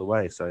fun along the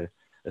way, so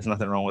there's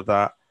nothing wrong with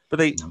that.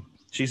 But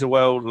she's a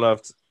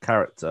well-loved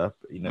character,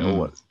 in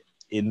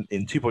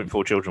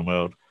 2.4 Children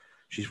world.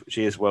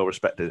 She is well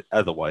respected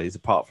otherwise,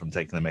 apart from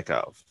taking the mick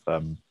out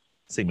of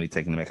seemingly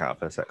taking the mick out of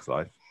her sex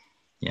life,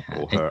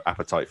 or her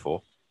appetite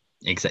for.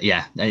 Exactly.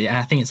 Yeah,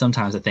 I think it's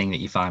sometimes a thing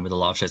that you find with a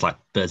lot of shows like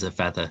Birds of a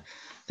Feather.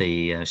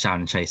 The Sharon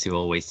and Tracy are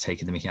always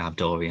taking the mickey out of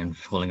Dory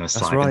and calling her a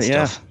slag and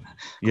stuff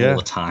all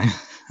the time.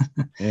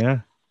 Yeah.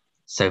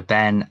 So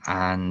Ben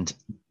and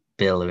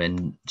Bill are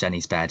in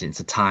Jenny's bed. It's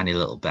a tiny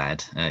little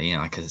bed,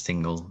 like a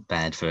single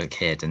bed for a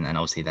kid, and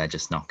obviously they're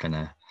just not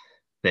gonna.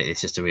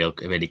 It's just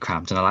really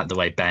cramped. And I like the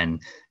way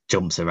Ben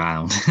jumps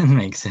around and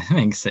makes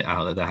it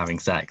out that they're having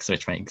sex,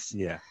 which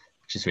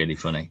is really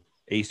funny.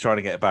 He's trying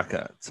to get back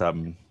at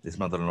his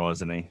mother-in-law,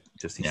 isn't he?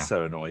 He's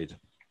so annoyed.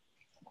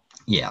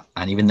 Yeah,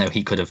 and even though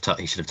he should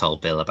have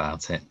told Bill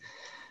about it.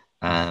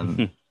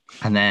 And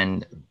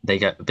then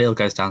Bill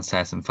goes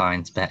downstairs and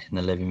finds Bet in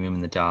the living room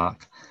in the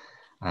dark.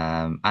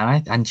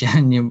 And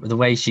Jen, the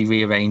way she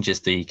rearranges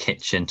the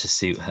kitchen to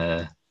suit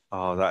her.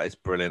 Oh, that is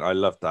brilliant. I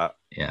love that.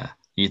 Yeah.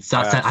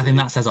 I think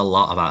that says a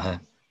lot about her.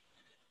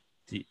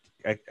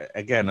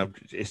 Again,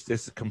 it's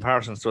just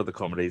comparisons to other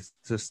comedies.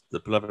 Just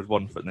The Beloved,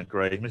 One Foot in the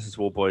Grave. Mrs.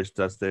 Warboys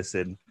does this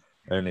in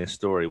Only a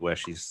Story, where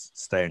she's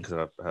staying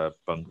because her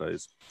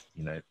bungalow's,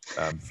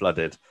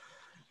 flooded.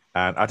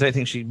 And I don't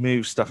think she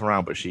moves stuff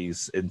around, but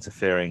she's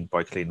interfering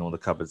by cleaning all the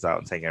cupboards out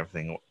and taking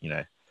everything,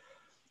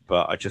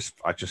 But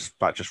that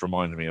just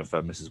reminded me of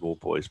Mrs.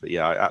 Warboys. But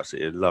yeah, I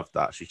absolutely love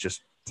that. She's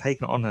just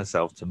taken it on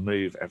herself to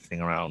move everything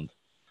around.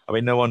 I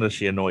mean, no wonder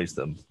she annoys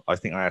them. I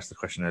think I asked the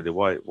question earlier,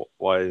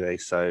 why are they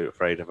so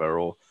afraid of her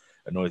or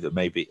annoyed that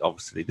maybe,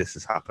 obviously, this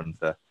has happened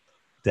for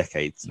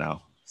decades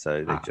now.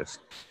 So they just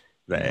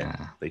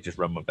they just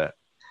run with it.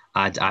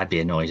 I'd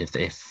be annoyed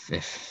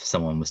if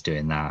someone was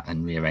doing that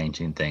and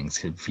rearranging things,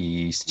 because you're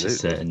used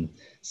to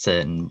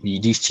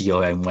you're used to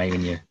your own way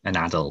when you're an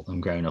adult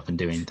and grown up and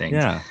doing things.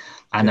 Yeah.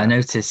 And I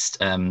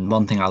noticed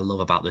one thing I love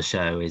about the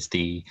show is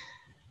the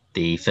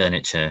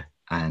furniture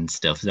and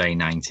stuff, very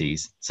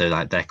 90s. So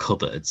like their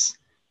cupboards,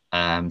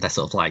 they're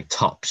sort of like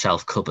top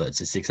shelf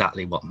cupboards. It's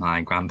exactly what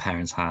my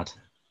grandparents had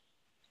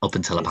up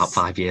until about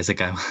 5 years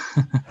ago.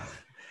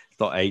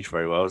 not aged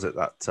very well, is it?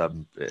 That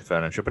bit of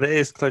furniture, but it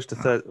is close to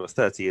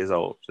 30 years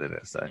old, isn't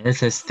it? So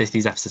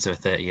these episodes are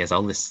 30 years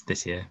old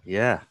this year.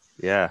 yeah.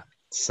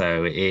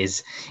 So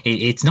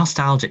it's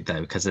nostalgic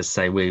though, because as I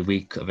say,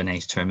 we of an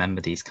age to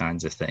remember these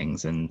kinds of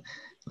things, and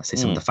let's say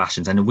some of the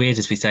fashions. And the weird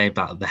as we say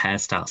about the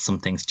hairstyles, some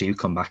things do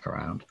come back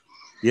around.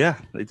 Yeah,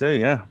 they do.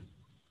 Yeah.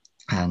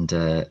 And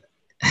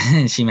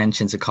she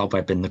mentions a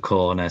cobweb in the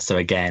corner. So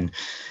again,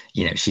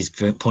 she's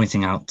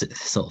pointing out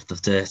sort of the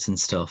dirt and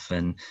stuff.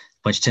 And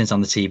when she turns on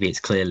the TV, it's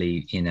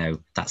clearly,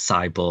 that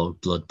cyborg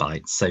blood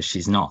bites. So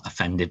she's not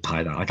offended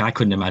by that. Like, I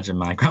couldn't imagine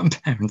my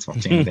grandparents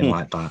watching anything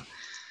like that.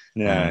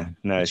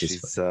 No,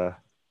 she's.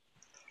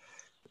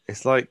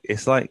 It's like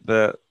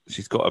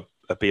she's got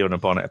a bee on a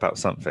bonnet about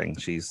something.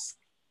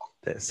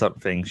 There's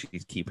something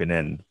she's keeping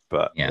in,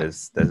 but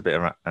there's a bit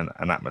of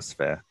an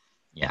atmosphere.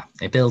 Yeah,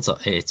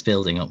 it's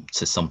building up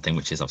to something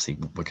which is obviously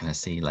we're going to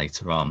see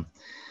later on.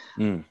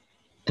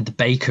 At the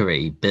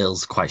bakery,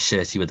 Bill's quite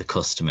shirty with the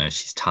customer.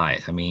 She's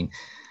tired. I mean,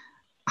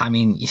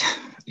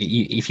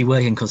 if you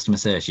work in customer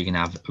service, you can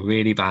have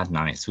really bad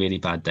nights, really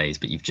bad days,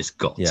 but you've just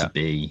got to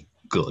be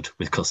good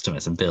with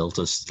customers. And Bill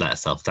does let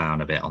herself down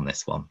a bit on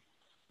this one.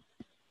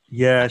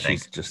 Yeah,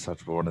 she's just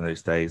had one of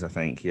those days, I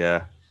think.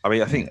 Yeah, I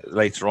mean, I think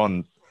later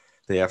on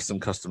they have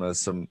some customers,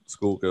 some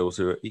schoolgirls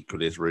who are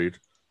equally as rude.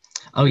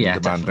 Oh yeah,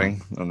 demanding,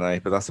 aren't they?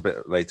 But that's a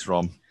bit later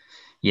on.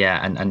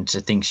 Yeah, and I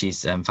think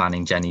she's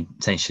finding Jenny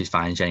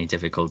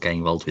difficult getting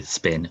involved with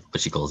Spin,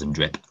 but she calls him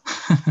Drip.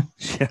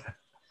 Yeah.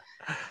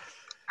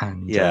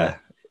 And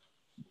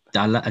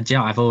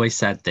I've always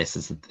said this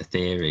as a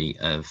theory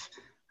of,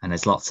 and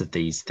there's lots of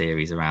these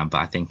theories around,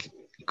 but I think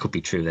it could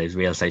be true. There's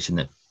realization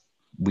that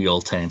we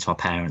all turn into our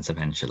parents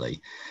eventually,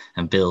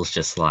 and Bill's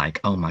just like,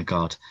 oh my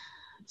god,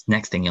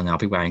 next thing you'll know, I'll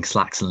be wearing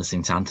slacks and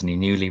listening to Anthony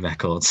Newley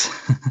records.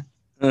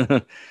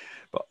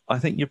 But I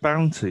think you're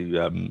bound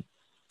to.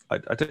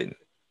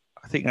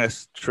 I think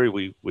that's true.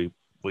 We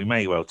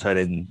may well turn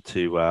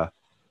into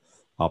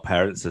our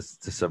parents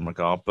to some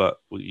regard, but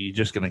you're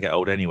just going to get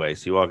old anyway,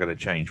 so you are going to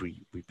change.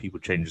 People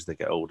change as they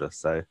get older,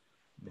 so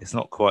it's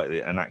not quite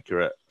an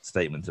accurate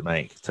statement to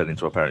make. Turn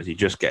into our parents, you're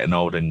just getting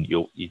old, and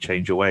you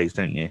change your ways,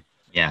 don't you?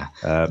 Yeah.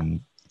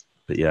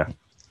 But yeah.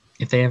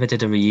 If they ever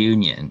did a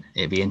reunion,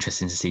 it'd be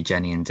interesting to see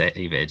Jenny and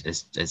David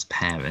as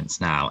parents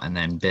now, and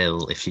then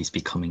Bill if she's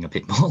becoming a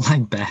bit more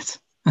like Bette.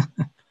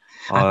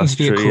 That's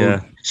true,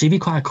 she'd be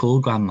quite a cool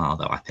grandma,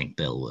 though. I think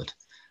Bill would.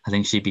 I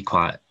think she'd be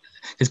quite,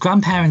 because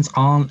grandparents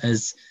aren't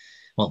as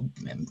well,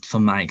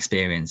 from my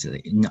experience,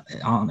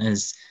 aren't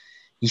as.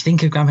 You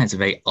think of grandparents are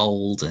very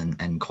old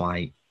and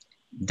quite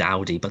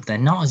dowdy, but they're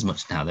not as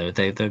much now. They're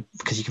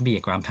because you can be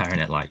a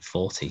grandparent at like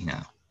 40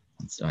 now.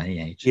 That's any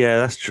age. Yeah,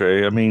 that's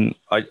true. I mean,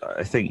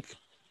 I think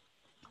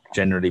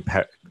generally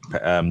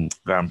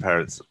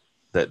grandparents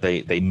that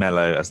they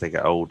mellow as they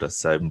get older.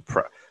 So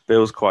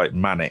Bill's quite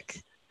manic.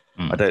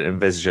 I don't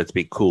envisage her to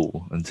be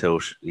cool until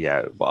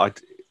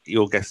but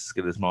your guess is as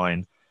good as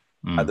mine.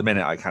 At the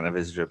minute, I can't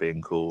envisage her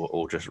being cool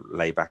or just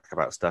lay back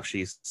about stuff.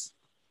 She's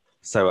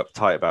so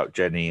uptight about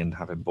Jenny and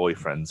having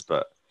boyfriends,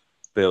 but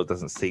Bill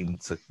doesn't seem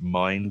to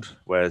mind.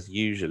 Whereas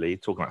usually,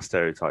 talking about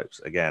stereotypes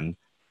again,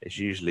 it's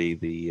usually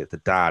the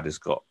dad has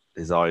got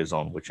his eyes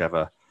on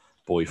whichever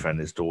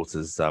boyfriend his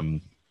daughter's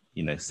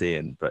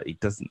seeing, but he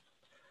doesn't.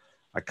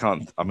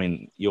 I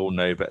mean, you'll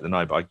know better than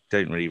I, but I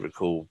don't really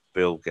recall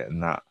Bill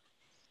getting that.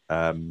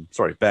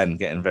 Ben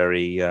getting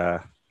very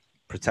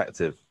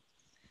protective,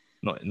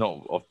 not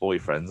of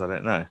boyfriends. I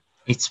don't know.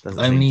 It's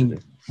only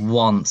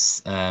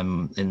once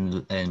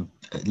in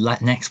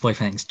next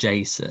boyfriend's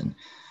Jason,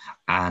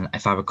 and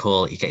if I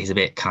recall, he's a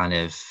bit kind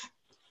of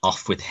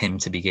off with him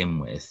to begin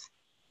with,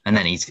 and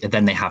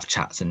then they have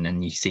chats, and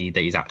then you see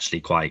that he's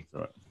actually quite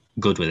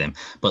good with him.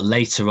 But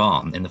later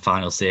on in the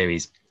final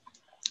series,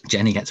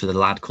 Jenny gets with a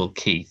lad called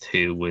Keith,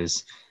 who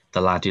was the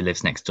lad who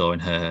lives next door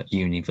in her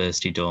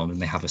university dorm, and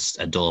they have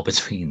a door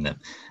between them.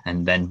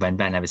 And then when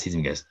Ben ever sees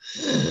him, he goes.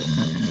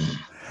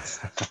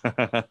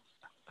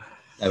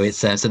 So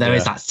it's there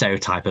is that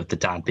stereotype of the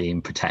dad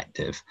being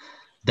protective,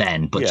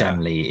 then, but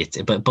generally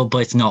it's but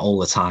it's not all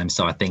the time.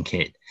 So I think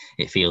it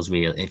feels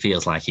real. It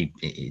feels like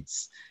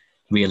it's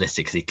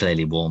realistic because he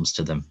clearly warms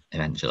to them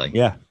eventually.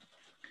 Yeah.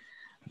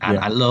 And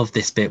I love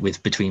this bit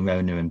between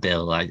Rona and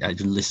Bill.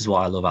 This is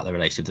what I love about the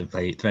relationship.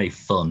 They're very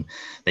fun.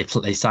 They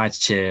decide to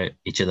cheer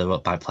each other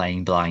up by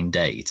playing blind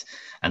date,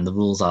 and the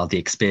rules are the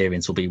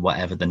experience will be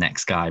whatever the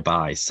next guy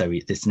buys. So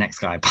this next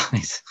guy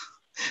buys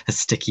a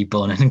sticky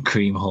bun and a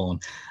cream horn.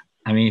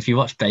 I mean, if you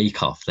watch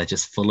Bake Off, they're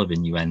just full of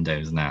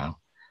innuendos now.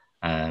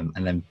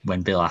 And then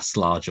when Bill asks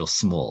large or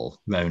small,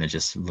 Rona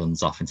just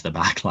runs off into the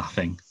back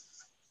laughing.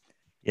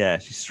 Yeah,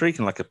 she's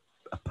shrieking like a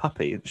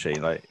puppy, isn't she?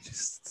 Like,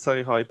 she's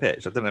so high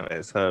pitched. I don't know if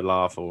it's her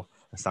laugh or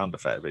a sound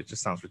effect, but it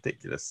just sounds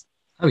ridiculous.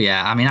 Oh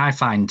yeah, I mean, I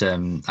find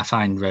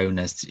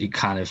Rona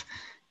kind of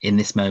in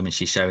this moment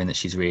she's showing that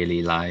she's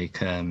really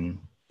like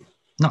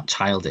not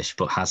childish,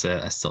 but has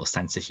a sort of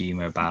sense of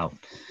humor about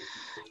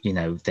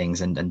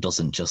things and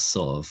doesn't just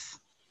sort of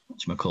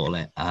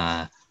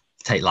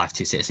take life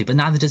too seriously. But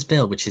neither does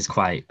Bill, which is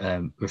quite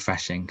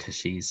refreshing because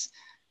she's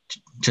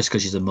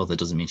a mother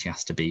doesn't mean she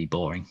has to be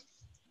boring.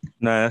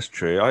 No, that's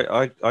true.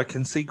 I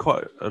can see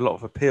quite a lot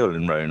of appeal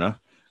in Rona,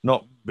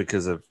 not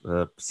because of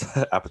her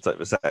appetite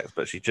for sex,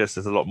 but she just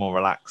is a lot more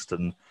relaxed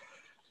and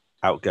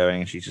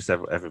outgoing. She's just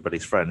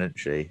everybody's friend, isn't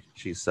she?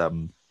 She's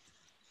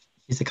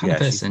the kind of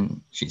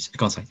person. She's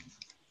go on, sorry.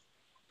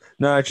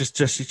 No, she's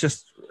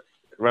just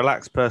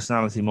relaxed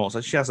personality more.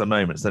 So she has her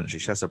moments, doesn't she?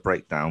 She has her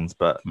breakdowns,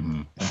 but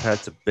compared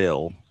to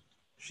Bill,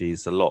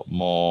 she's a lot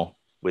more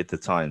with the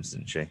times,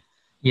 isn't she?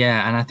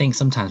 Yeah, and I think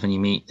sometimes when you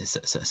meet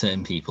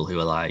certain people who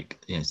are like,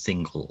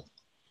 single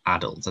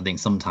adults, I think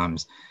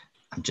sometimes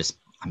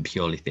I'm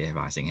purely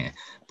theorizing here,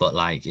 but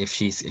like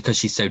because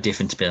she's so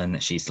different to Bill and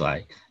that she's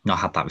like not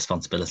had that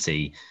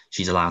responsibility,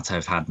 she's allowed to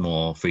have had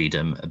more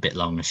freedom a bit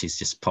longer. She's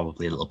just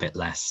probably a little bit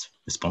less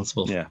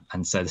responsible. Yeah.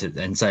 And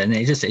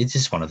it's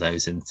just one of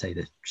those, and say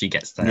that she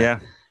gets there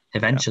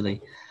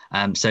eventually.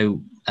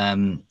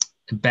 Yeah.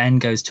 Ben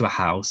goes to a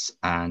house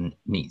and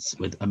meets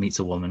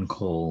a woman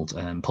called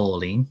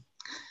Pauline.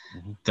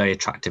 Very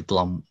attractive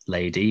blonde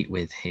lady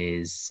with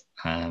his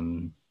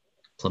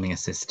plumbing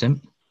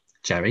assistant,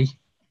 Jerry,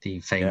 the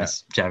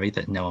famous Jerry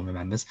that no one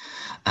remembers.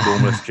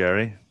 Gormless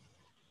Jerry.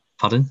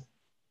 Pardon?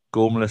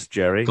 Gormless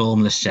Jerry.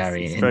 Gormless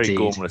Jerry, he's indeed. Very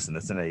gormless in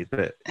this, isn't he?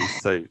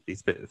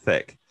 He's a bit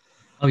thick.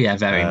 Oh yeah,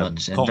 very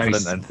much. And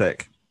confident and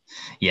thick.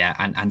 Yeah,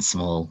 and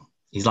small.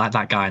 He's like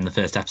that guy in the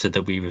first episode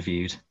that we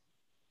reviewed.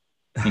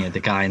 The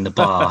guy in the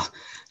bar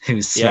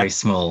who's very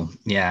small.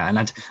 Yeah,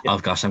 and oh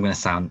gosh, I'm going to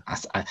sound.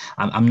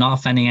 I'm not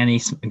offending any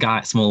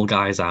small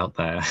guys out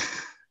there.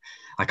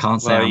 I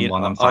can't say I'm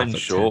one. I'm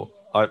short.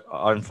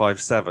 I'm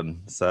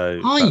 5'7",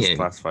 so are that's you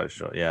classified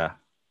short. Yeah.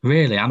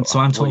 Really? I'm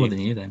taller than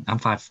you then. I'm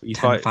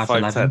 5'10",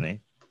 5'11".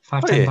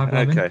 5'10",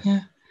 5'11". Okay.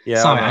 Yeah.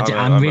 Yeah. Sorry,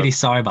 I'm really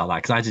sorry about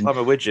that because I didn't. I'm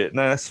a widget.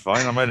 No, that's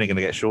fine. I'm only going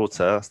to get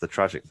shorter. That's the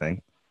tragic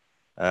thing.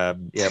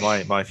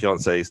 My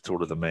fiance is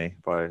taller than me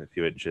by a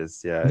few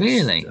inches. Yeah.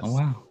 Really? Oh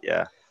wow.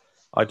 Yeah.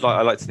 I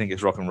like to think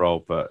it's rock and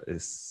roll, but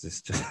it's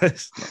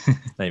just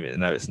maybe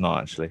it's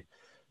not actually.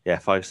 Yeah,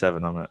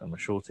 5'7". I'm a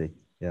shorty.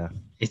 Yeah.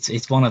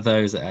 It's one of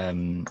those.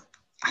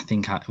 I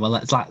think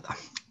it's like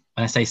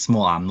when I say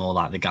small, I'm more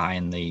like the guy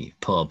in the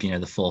pub. The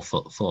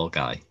 4'4"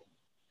 guy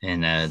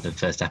in the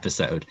first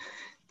episode.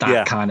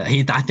 That kind of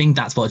I think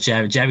that's what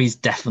Jerry's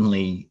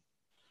definitely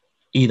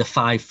either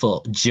 5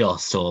 foot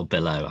just or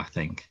below. I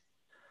think.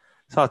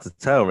 It's hard to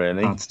tell,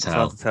 really. It's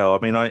hard to tell. I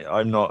mean,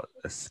 I'm not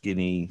a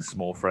skinny,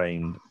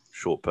 small-framed,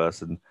 short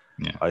person.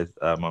 Yeah.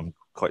 I'm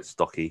quite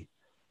stocky,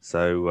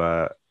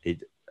 so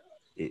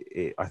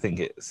I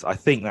think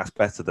that's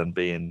better than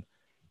being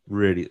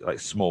really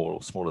like small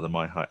or smaller than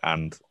my height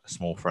and a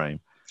small frame.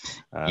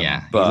 He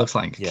looks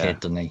like a kid,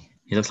 doesn't he?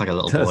 He looks like a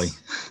little boy.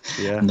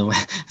 Yeah. And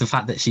the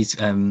fact that she's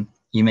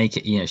you make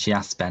it, she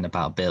asks Ben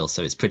about Bill,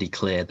 so it's pretty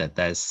clear that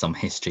there's some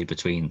history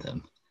between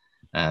them,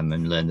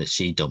 and learn that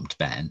she dumped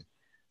Ben.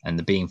 And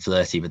they're being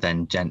flirty, but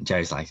then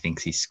Jerry's like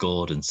thinks he's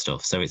scored and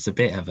stuff. So it's a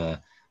bit of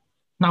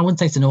I wouldn't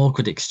say it's an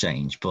awkward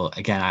exchange, but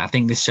again, I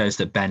think this shows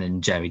that Ben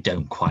and Jerry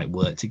don't quite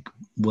work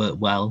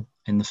well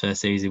in the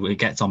first series. It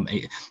gets on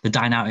the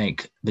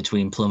dynamic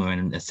between plumber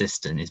and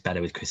assistant is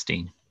better with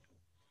Christine.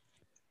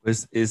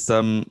 Is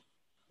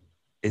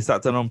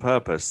that done on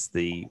purpose?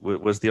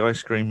 Was the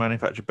ice cream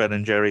manufacturer Ben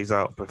and Jerry's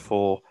out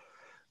before?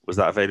 Was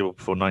that available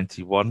before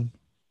 91?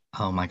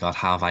 Oh my God,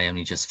 how have I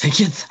only just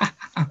figured that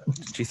out?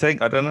 Do you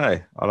think? I don't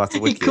know. I'll have to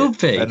wiki it. Could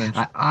be.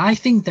 I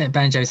think that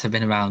Ben and Jerry's have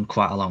been around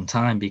quite a long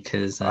time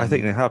because... I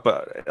think they have,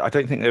 but I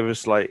don't think there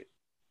was it's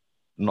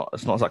not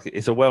exactly...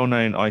 It's a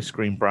well-known ice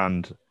cream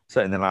brand,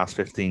 certainly in the last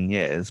 15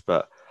 years,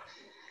 but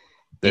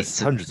there's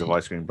hundreds of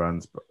ice cream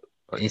brands. But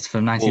it's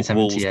from 1978.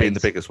 Wolves being the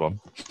biggest one.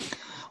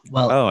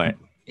 Well,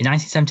 in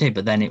 1978,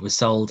 but then it was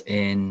sold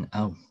in...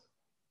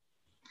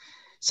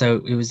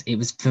 So it's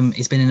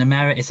been in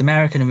America. It's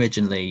American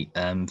originally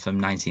from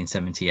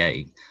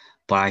 1978,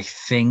 but I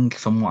think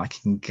from what I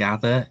can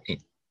gather,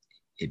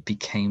 it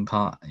became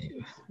part.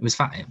 It was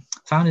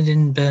founded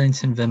in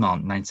Burlington,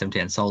 Vermont,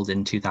 1978, and sold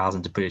in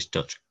 2000 to British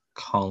Dutch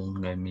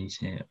Congo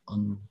Media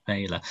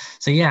Unveiler.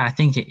 So yeah, I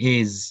think it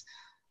is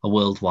a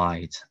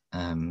worldwide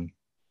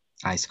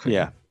ice cream.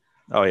 Yeah.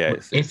 Oh yeah.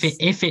 If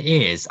it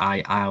is,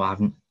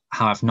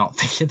 I've not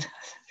figured.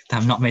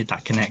 I've not made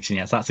that connection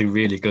yet. So that's a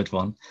really good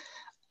one.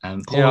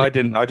 I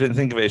didn't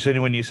think of it. It's only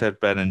when you said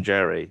Ben and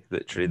Jerry,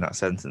 literally in that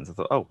sentence, I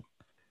thought, oh,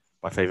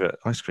 my favourite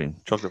ice cream,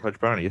 chocolate fudge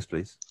brownie, yes,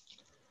 please.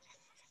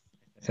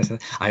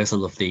 I also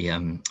love the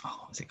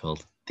what's it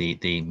called?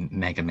 The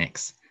mega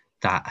mix,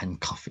 that and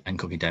coffee and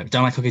cookie dough.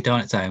 Don't like cookie dough on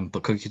its own,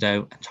 but cookie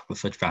dough and chocolate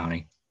fudge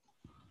brownie.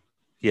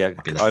 Yeah,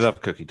 I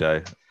love cookie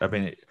dough. I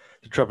mean,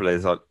 the trouble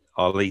is,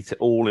 I'll eat it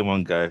all in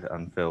one go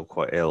and feel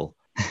quite ill.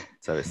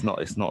 So it's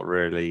not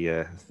really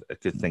a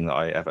good thing that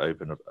I ever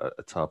open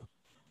a tub.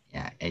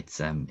 Yeah, it's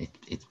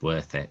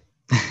worth it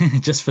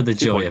just for the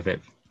joy of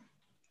it.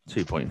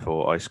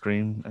 2.4 ice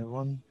cream,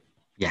 everyone.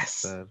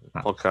 Yes, the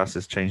podcast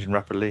is changing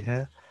rapidly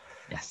here.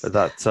 Yes, but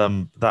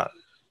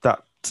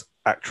that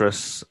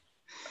actress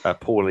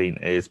Pauline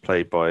is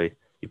played by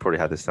You probably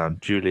had this down,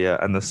 Julia,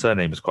 and the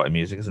surname is quite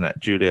amusing, isn't it?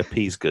 Julia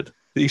Peasgood.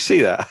 Did you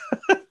see that?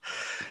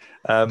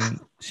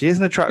 She is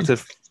an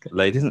attractive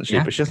lady, isn't she?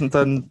 Yeah. But she hasn't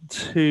done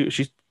too.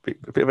 She's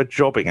a bit of a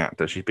jobbing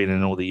actor. She's been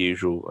in all the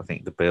usual, I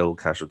think, The Bill,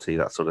 Casualty,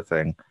 that sort of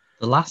thing.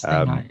 The last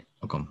thing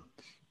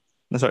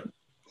That's right.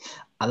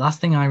 The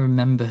last thing I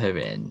remember her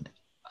in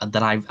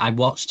that I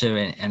watched her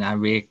in and I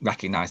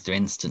recognised her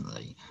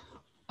instantly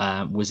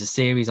was a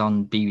series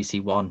on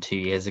BBC One 2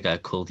 years ago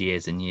called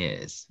Years and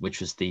Years,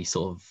 which was the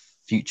sort of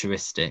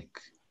futuristic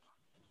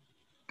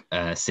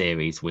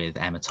series with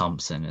Emma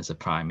Thompson as a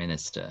prime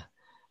minister,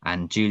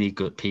 and Julie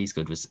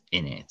Peasgood was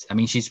in it. I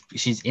mean, she's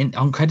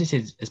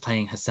uncredited as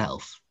playing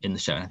herself in the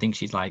show, and I think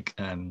she's like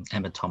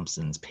Emma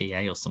Thompson's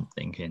PA or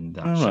something in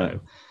that show.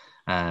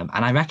 And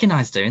I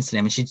recognised her instantly.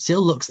 I mean, she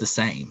still looks the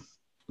same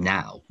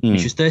now. I mean,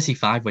 she was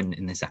 35 when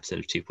in this episode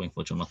of 2.4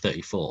 Children, or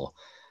 34,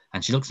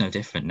 and she looks no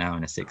different now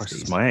in her 60s.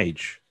 That's my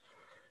age.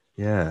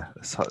 Yeah,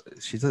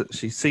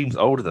 she seems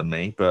older than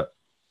me, but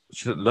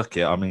she doesn't look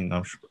it. I mean,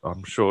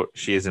 I'm sure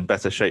she is in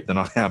better shape than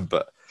I am,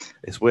 but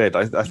it's weird.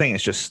 I think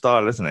it's just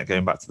style, isn't it?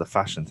 Going back to the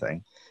fashion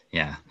thing.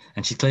 Yeah,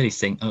 and she's clearly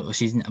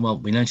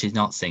we know she's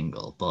not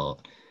single, but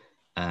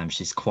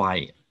she's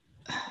quite.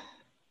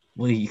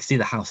 Well, you can see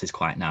the house is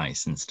quite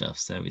nice and stuff,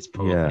 so it's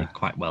probably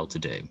quite well to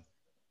do.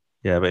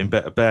 Yeah,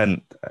 but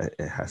Ben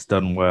has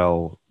done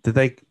well. Did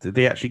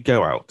they actually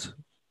go out?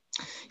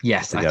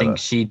 Yes, together? I think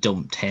she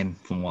dumped him,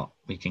 from what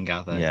we can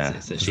gather. Yeah,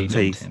 so she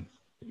dumped him.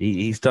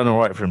 He's done all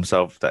right for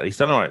himself. He's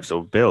done all right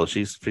for Bill.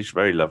 She's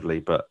very lovely,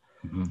 but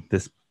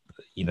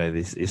he's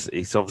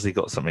obviously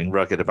got something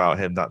rugged about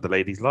him that the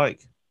ladies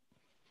like.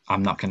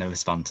 I'm not going to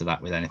respond to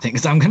that with anything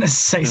because I'm going to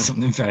say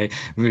something very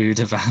rude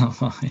about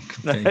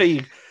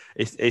Mike.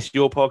 It's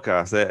your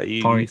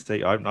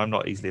podcast. I'm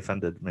not easily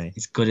offended. Me.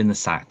 He's good in the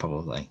sack,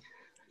 probably.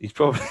 He's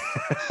probably.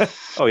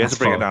 Oh, he has to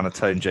bring it down a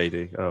tone,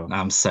 JD. Oh,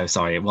 I'm so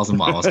sorry. It wasn't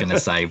what I was going to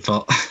say,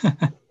 but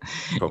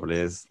probably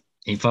is.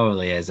 He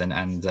probably is,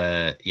 and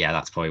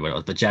that's probably what it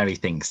was. But Jerry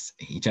thinks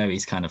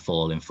Jerry's kind of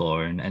falling for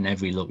her, and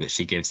every look that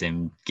she gives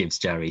him gives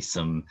Jerry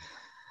some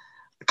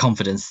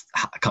confidence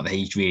that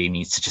he really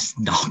needs to just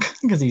knock,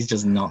 because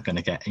he's not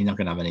going to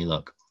have any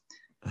luck.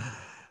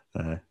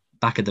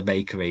 Back at the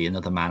bakery,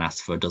 another man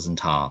asks for a dozen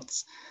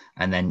tarts,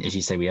 and then, as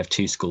you say, we have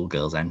two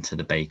schoolgirls enter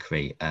the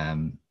bakery.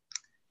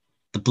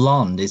 The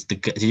blonde is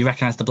did you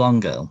recognise the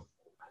blonde girl?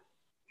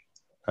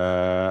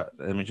 Let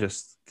me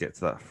just get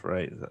to that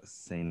phrase. That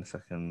scene a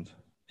second.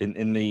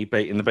 In the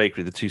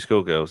bakery, the two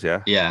schoolgirls,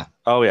 yeah. Yeah.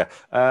 Oh yeah.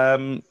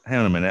 Hang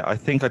on a minute. I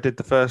think I did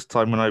the first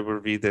time when I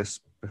reviewed this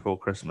before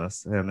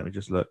Christmas. Hang on, let me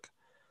just look.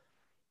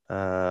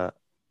 I'm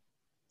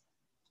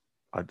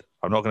not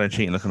going to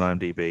cheat and look on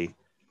IMDb.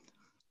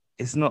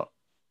 It's not.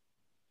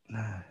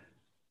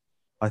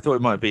 I thought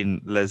it might have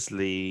been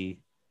Leslie.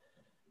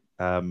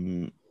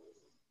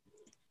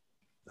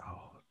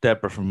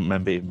 Deborah from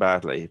Men Behaving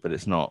Badly, but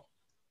it's not.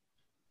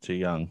 Too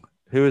young.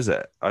 Who is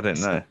it? I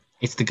don't know.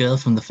 It's the girl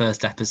from the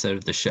first episode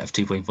of the show of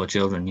 2.4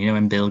 Children. You know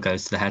when Bill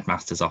goes to the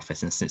headmaster's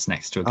office and sits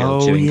next to a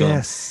girl chewing gum?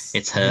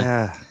 It's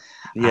her.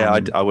 Yeah.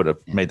 I would have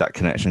made that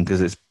connection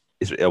because it's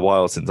a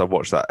while since I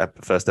watched that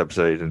first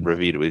episode and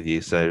reviewed it with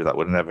you, so that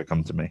would have never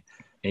come to me.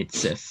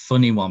 It's a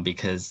funny one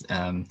because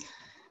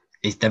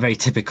they're very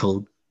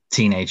typical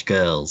teenage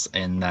girls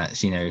in that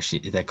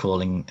they're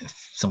calling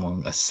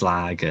someone a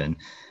slag and.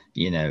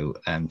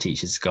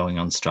 Teachers going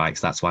on strikes.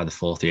 That's why the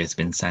fourth year has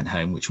been sent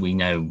home, which we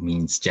know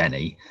means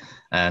Jenny.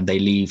 They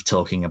leave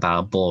talking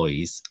about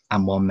boys,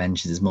 and one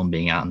mentions his mum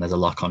being out, and there's a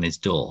lock on his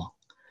door.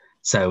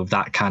 So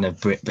that kind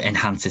of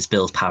enhances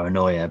Bill's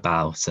paranoia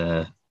about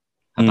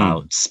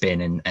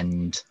Spin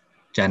and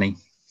Jenny.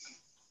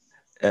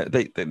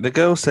 The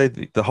girls say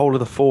the whole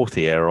of the fourth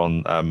year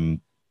on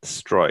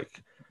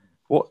strike.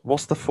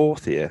 What's the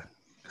fourth year?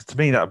 Because to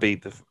me that would be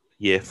the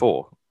year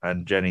 4,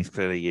 and Jenny's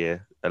clearly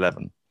year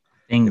 11.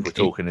 If we're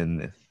talking in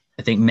this,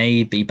 I think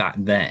maybe back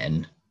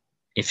then,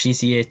 if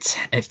she's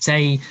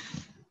say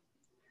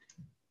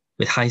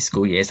with high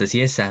school years, there's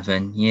year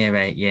 7, year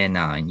 8, year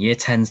 9, year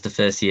 10's the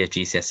first year of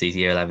GCSEs,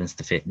 year 11's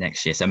the fifth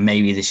next year. So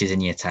maybe this is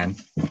in year 10.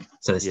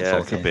 So this is the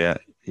fourth could year. Be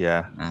it.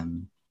 Yeah.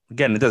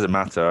 Again, it doesn't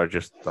matter. I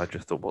just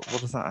thought, what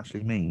does that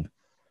actually mean?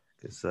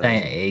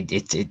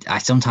 I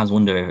sometimes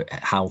wonder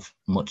how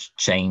much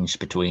changed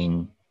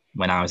between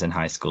when I was in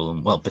high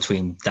school,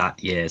 between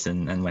that years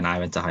and when I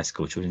went to high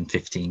school, which was in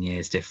 15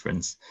 years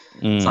difference.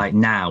 It's like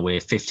now we're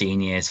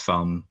 15 years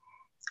from,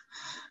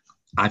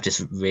 I've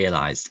just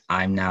realised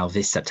I'm now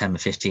this September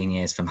 15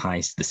 years from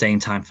the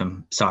same time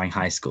from starting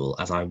high school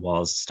as I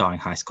was starting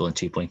high school in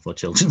 2.4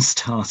 Children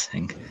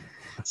starting.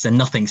 So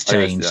nothing's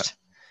changed.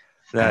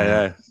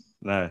 No.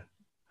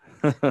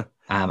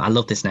 I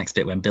love this next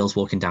bit when Bill's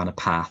walking down a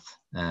path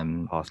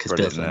because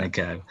Bill's letting it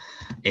go.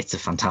 It's a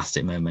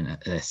fantastic moment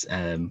at this.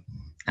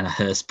 And a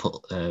hearse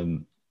pulls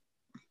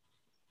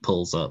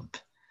up,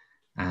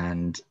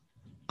 and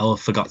I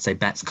forgot to say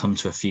Bet's come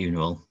to a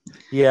funeral.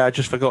 Yeah, I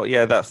just forgot.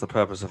 Yeah, that's the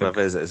purpose of her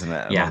visit, isn't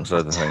it? Yeah,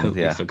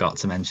 I forgot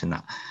to mention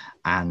that.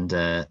 And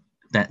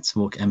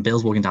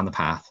Bill's walking down the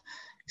path,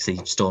 so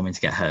he's storming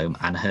to get home,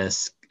 and a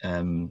hearse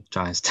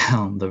drives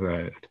down the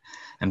road,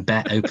 and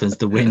Bet opens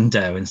the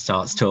window and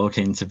starts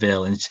talking to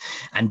Bill,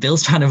 and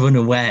Bill's trying to run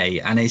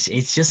away, and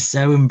it's just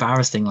so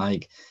embarrassing.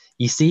 Like,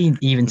 you see,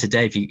 even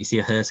today, if you see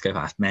a hearse go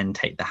past, men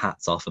take the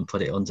hats off and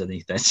put it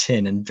underneath their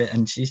chin, and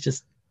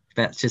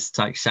Bet's just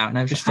like shouting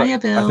over, "Hiya,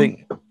 Bill!" I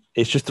think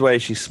it's just the way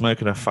she's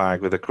smoking a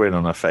fag with a grin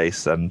on her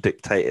face and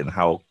dictating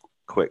how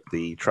quick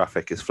the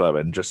traffic is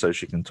flowing, just so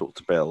she can talk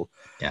to Bill.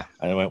 Yeah.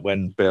 And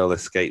when Bill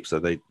escapes, so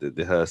the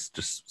hearse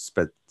just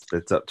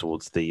speds up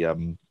towards the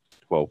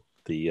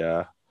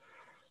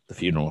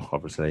funeral.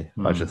 Obviously,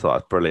 I just thought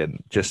it was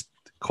brilliant. Just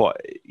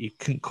you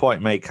couldn't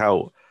quite make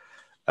out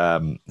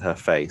her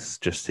face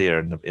just here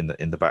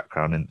in the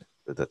background, and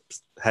with the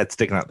head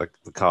sticking out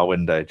the car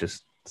window.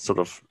 Just sort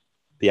of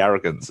the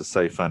arrogance is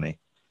so funny.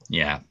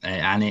 Yeah,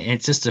 and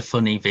it's just a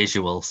funny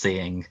visual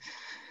seeing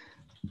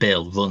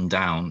Bill run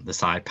down the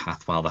side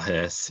path while the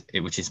hearse,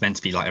 which is meant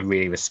to be like a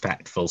really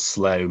respectful,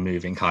 slow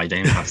moving car, you don't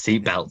even have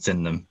seatbelts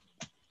in them.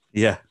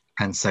 Yeah.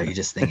 And so you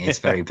just think it's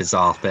a very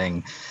bizarre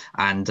thing.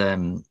 And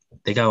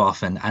they go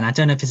off, and I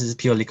don't know if this is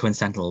purely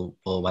coincidental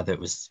or whether it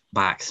was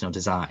by accident or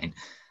design.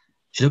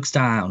 She looks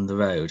down the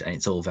road and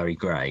it's all very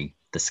grey,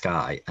 the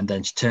sky. And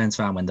then she turns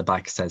around when the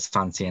biker says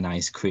fancy an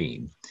ice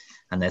cream.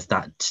 And there's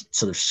that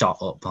sort of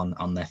shot up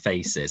on their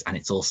faces, and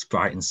it's all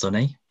bright and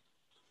sunny.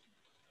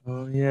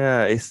 Oh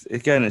yeah, it's the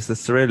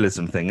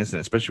surrealism thing, isn't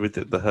it? Especially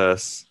with the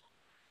hearse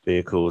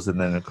vehicles,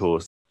 and then of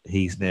course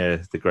he's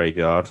near the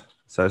graveyard,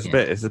 so it's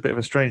a bit of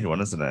a strange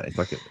one, isn't it? It's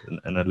like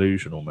an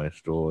illusion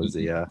almost, or is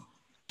he a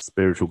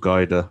spiritual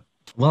guider?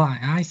 Well,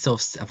 I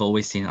sort of have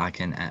always seen like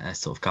a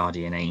sort of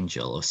guardian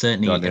angel, or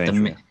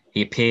certainly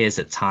he appears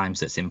at times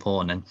that's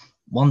important. And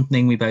one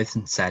thing we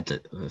both said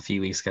a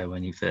few weeks ago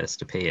when he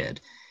first appeared.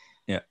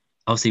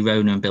 Obviously,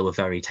 Rona and Bill were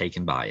very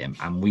taken by him,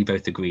 and we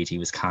both agreed he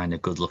was kind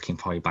of good looking,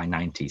 probably by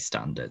 90s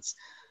standards.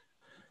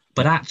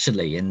 But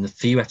actually, in the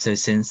few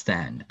episodes since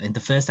then, in the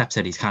first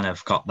episode, he's kind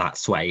of got that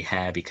sweaty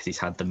hair because he's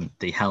had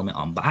the helmet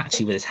on. But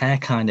actually, with his hair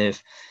kind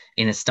of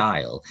in a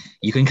style,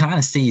 you can kind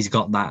of see he's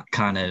got that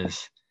kind of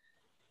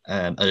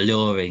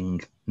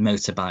alluring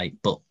motorbike,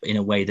 but in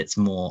a way that's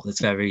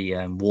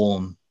very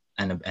warm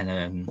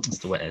and what's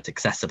the word,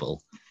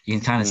 accessible. You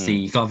can kind of see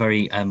he's got a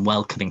very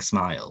welcoming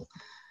smile.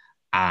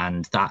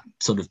 And that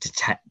sort of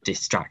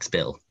distracts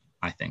Bill,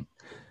 I think.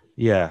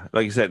 Yeah,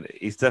 like you said,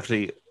 he's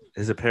definitely,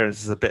 his appearance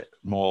is he's a bit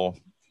more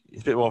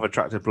of an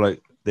attractive bloke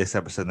this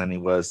episode than he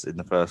was in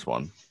the first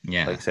one.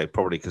 Yeah, like you said,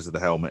 probably because of the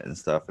helmet and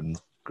stuff and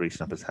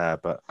greasing up his hair.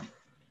 But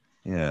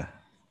yeah.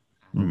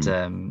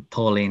 And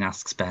Pauline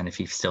asks Ben if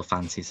he still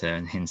fancies her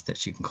and hints that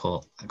she can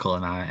call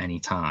him out at any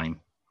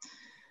time.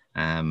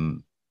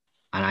 And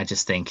I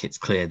just think it's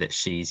clear that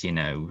she's,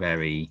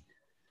 very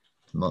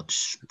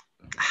much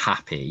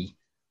happy.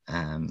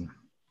 Is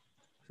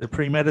it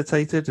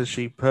premeditated? Is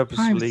she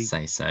purposely? I would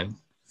say so.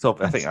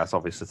 I think that's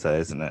obvious to say,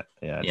 isn't it?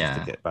 Yeah, just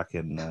to get back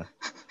in there.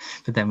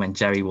 But then when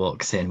Jerry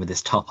walks in with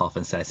his top off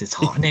and says it's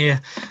hot in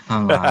here,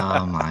 I'm like,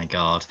 oh my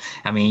god.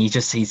 I mean,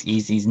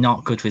 he's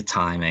not good with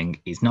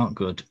timing. He's not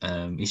good.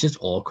 He's just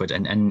awkward,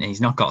 and he's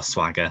not got a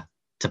swagger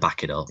to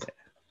back it up.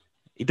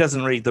 He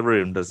doesn't read the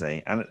room, does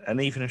he? And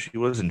even if she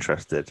was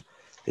interested,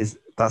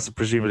 that's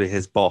presumably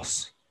his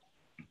boss.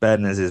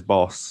 Ben is his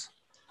boss.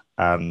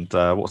 And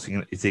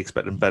is he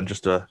expecting Ben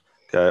just to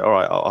go, all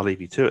right, I'll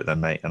leave you to it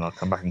then, mate, and I'll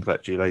come back and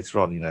collect you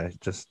later on,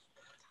 just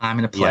I'm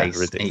in a place.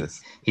 Yeah,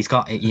 ridiculous. He's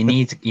got, you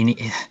need,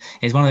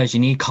 it's one of those, you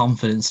need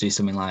confidence to do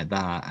something like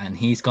that. And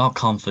he's got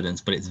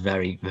confidence, but it's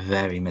very,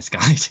 very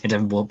misguided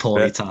and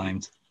poorly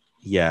timed.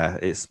 Yeah,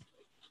 it's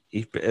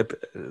a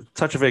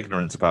touch of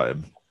ignorance about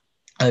him.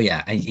 Oh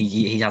yeah,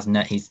 he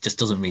just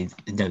doesn't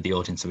know the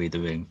audience to read the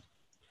room.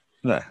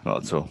 No,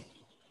 not at all.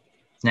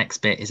 Next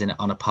bit is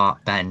on a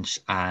park bench,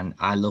 and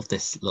I love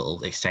this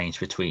little exchange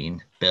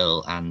between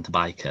Bill and the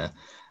biker.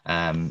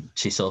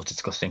 She's sort of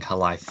discussing her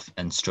life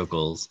and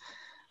struggles,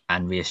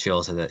 and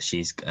reassures her that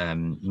she's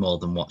more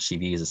than what she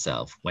views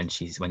herself.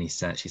 She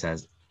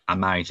says, "I'm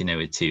married,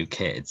 with 2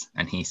 kids,"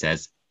 and he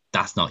says,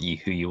 "That's not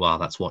who you are.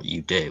 That's what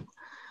you do."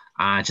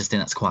 I just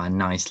think that's quite a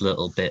nice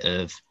little bit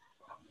of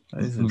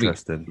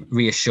interesting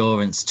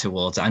reassurance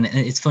towards it. And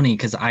it's funny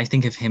because I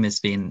think of him as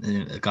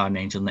being a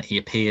guardian angel, and that he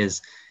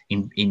appears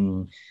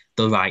in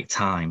the right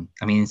time.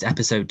 I mean, it's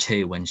episode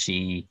 2 when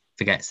she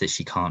forgets that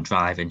she can't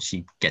drive and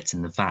she gets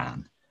in the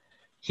van.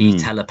 He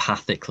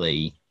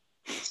telepathically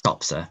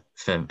stops her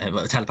from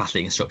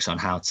telepathically instructs her on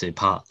how to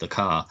park the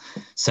car.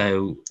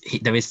 So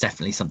there is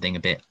definitely something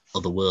a bit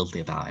otherworldly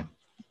about him.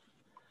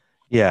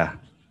 Yeah,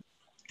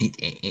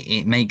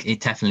 it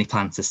definitely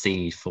plants a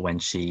seed for when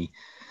she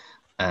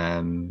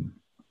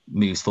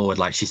moves forward.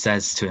 Like she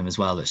says to him as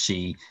well that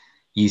she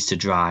used to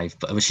drive,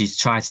 but she's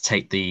tried to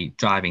take the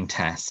driving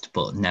test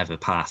but never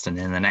passed. And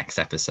in the next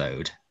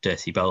episode,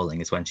 Dirty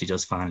Bowling, is when she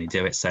does finally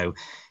do it. So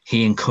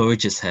he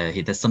encourages her.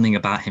 There's something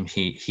about him.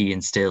 He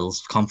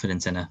instills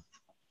confidence in her.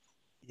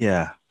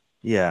 Yeah.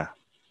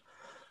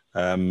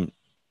 And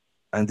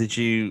did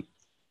you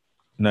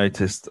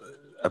notice?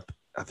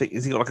 I think,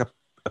 has he got like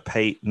a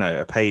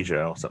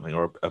pager or something,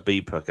 or a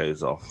beeper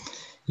goes off?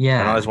 And I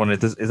Yeah. was wondering,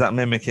 is that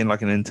mimicking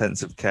like an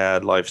intensive care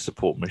life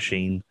support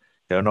machine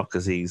going off?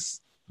 Because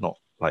he's not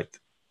like,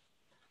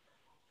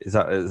 is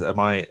that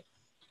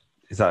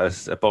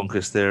a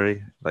bonkers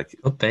theory? Like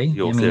Could be.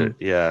 your I theory? mean,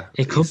 Yeah,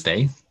 it could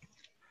be.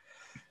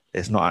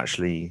 it's not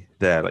actually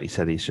there. Like you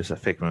said, he's just a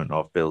figment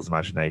of Bill's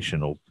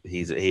imagination, or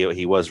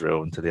he was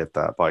real until he had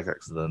that bike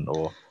accident,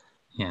 or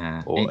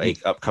Yeah. a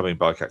upcoming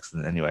bike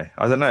accident. Anyway,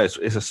 I don't know.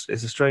 It's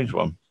a strange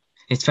one.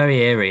 It's very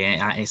eerie.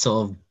 It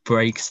sort of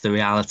breaks the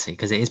reality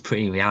because it is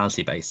pretty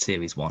reality-based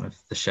series one of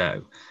the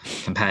show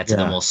compared to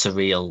the Yeah. more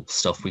surreal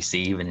stuff we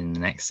see even in the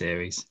next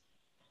series.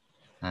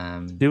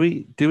 Do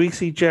we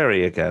see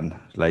Jerry again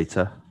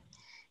later?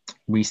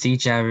 We see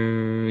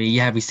Jerry.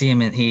 Yeah, we see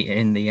him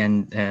in the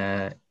end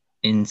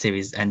in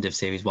series end of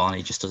series one.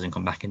 He just doesn't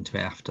come back into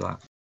it after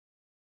that.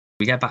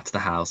 We get back to the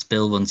house.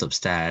 Bill runs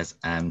upstairs,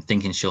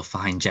 thinking she'll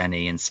find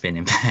Jenny and spin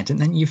in bed, and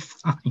then you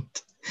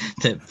find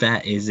that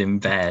Bet is in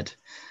bed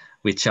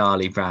with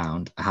Charlie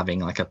Brown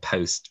having like a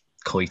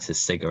post-coitus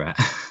cigarette.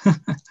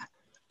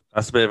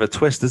 That's a bit of a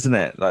twist, isn't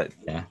it? Like,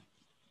 Yeah.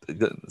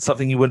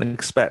 something you wouldn't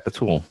expect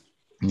at all.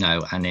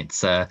 No, and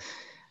it's I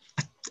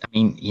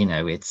mean, you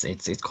know, it's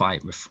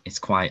quite what's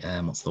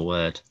the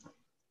word?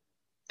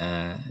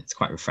 It's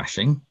quite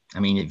refreshing. I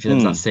mean, if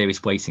there's that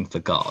series Waiting for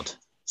God,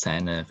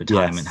 set in a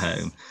retirement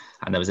home,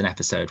 and there was an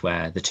episode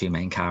where the two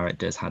main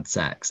characters had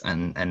sex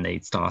and they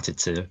started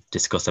to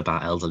discuss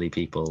about elderly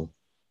people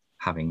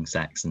having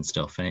sex and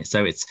stuff, and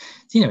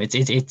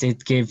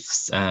it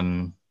gives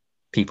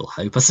people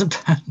hope, I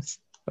suppose.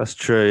 That's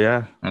true.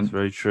 Yeah, that's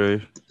very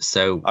true.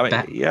 So I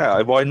mean,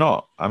 yeah, why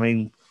not? I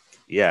mean,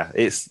 yeah,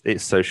 it's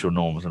social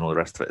norms and all the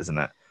rest of it, isn't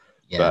it?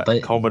 Yeah,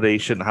 but comedy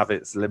shouldn't have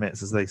its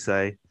limits, as they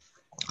say.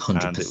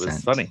 100%. And it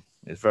was funny.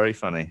 It's very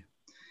funny.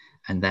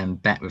 And then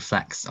Bet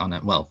reflects on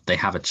it. Well, they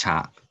have a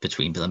chat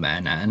between Bill and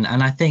Bet, and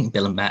I think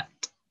Bill and Bet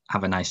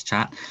have a nice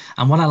chat.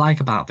 And what I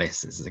like about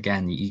this is,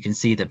 again, you can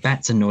see that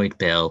Bet's annoyed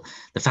Bill.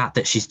 The fact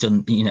that she's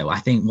done, you know, I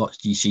think what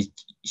she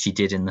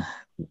did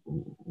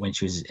when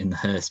she was in the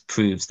hearse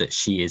proves that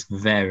she is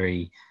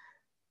very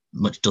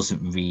much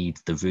doesn't read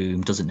the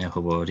room, doesn't know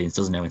her audience,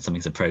 doesn't know when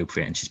something's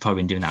appropriate, and she's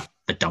probably been doing that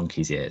for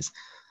donkey's years.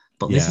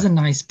 But this is a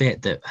nice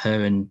bit that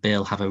her and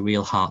Bill have a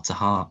real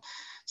heart-to-heart.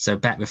 So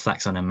Bet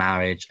reflects on her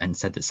marriage and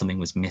said that something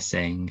was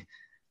missing,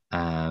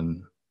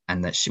 and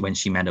that when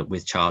she met up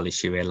with Charlie,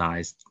 she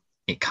realised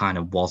it kind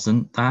of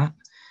wasn't that.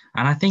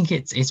 And I think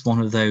it's one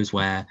of those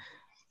where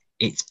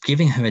it's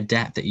giving her a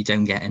depth that you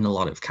don't get in a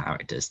lot of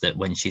characters, that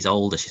when she's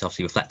older, she's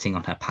obviously reflecting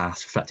on her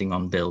past, reflecting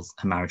on her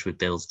marriage with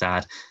Bill's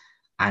dad,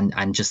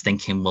 and just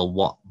thinking,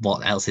 well,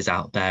 what else is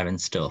out there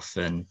and stuff.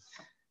 And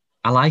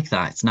I like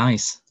that. It's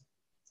nice.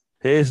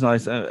 It is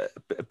nice.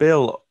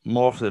 Bill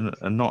more often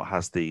than not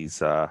has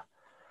these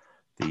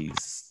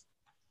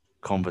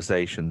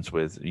conversations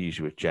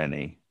usually with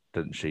Jenny,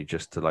 doesn't she?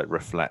 Just to like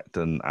reflect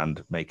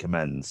and make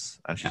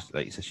amends. And she's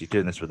like you said, she's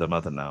doing this with her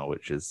mother now,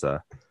 which is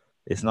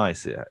it's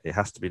nice. It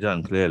has to be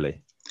done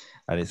clearly,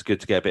 and it's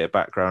good to get a bit of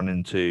background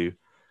into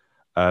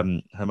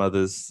her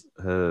mother's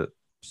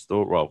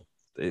story. Well,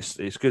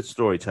 it's good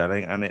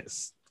storytelling, and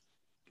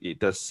it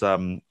does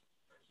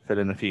fill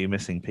in a few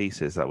missing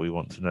pieces that we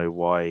want to know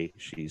why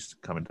she's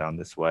coming down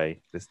this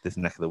way, this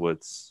neck of the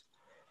woods,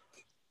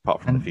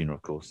 apart from the funeral,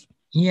 of course.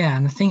 Yeah,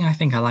 and the thing I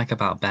think I like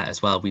about Bet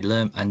as well, we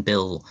learn, and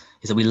Bill,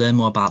 is that we learn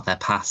more about their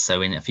past.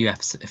 So in a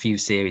few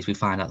series, we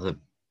find out that,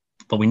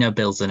 well, we know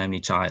Bill's an only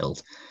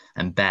child,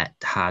 and Bet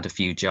had a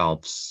few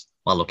jobs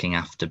while looking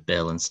after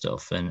Bill and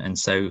stuff. And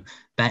so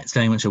Bet's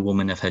very much a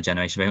woman of her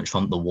generation, very much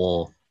from the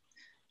war.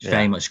 She's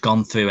very much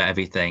gone through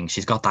everything.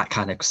 She's got that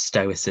kind of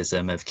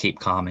stoicism of keep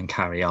calm and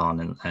carry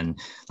on. And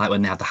like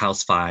when they have the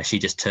house fire, she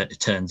just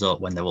turns up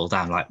when they're all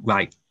down, like,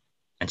 right.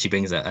 And she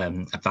brings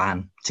a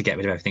van to get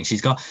rid of everything.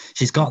 She's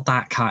got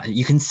that kind.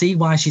 You can see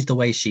why she's the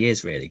way she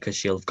is, really, because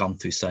she'll have gone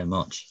through so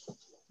much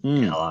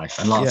in her life,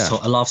 and a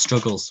lot of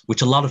struggles,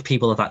 which a lot of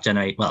people of that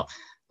generation, well,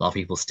 a lot of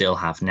people still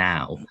have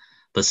now.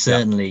 But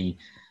certainly,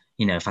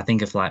 you know, if I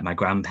think of like my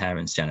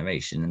grandparents'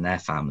 generation and their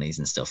families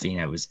and stuff, you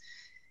know, it was,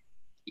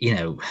 you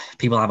know,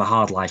 people have a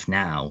hard life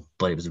now,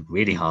 but it was a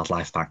really hard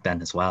life back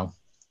then as well.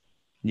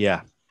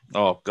 Yeah.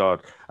 Oh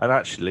God. And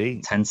actually,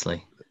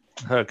 intensely.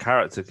 Her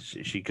character,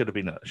 she could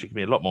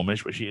be a lot more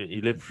miserable.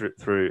 She lived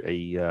through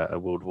a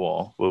World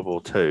War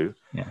II,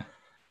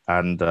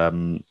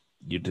 and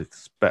you'd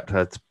expect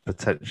her to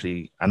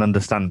potentially and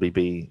understandably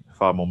be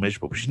far more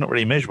miserable. But she's not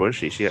really miserable, is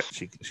she? She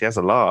has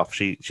a laugh.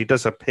 She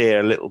does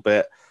appear a little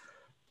bit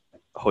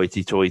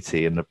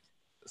hoity-toity and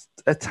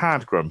a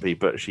tad grumpy,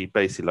 but she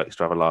basically likes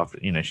to have a laugh.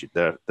 You know,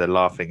 they're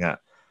laughing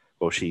at,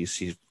 or she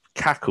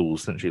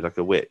cackles, isn't she, like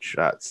a witch?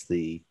 That's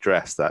the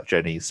dress that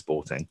Jenny's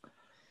sporting.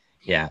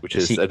 Yeah, which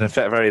is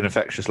very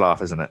infectious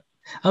laugh, isn't it?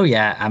 Oh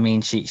yeah, I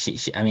mean, she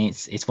I mean,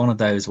 it's one of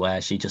those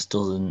where she just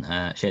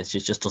doesn't, she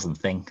just doesn't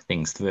think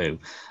things through.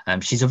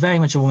 She's very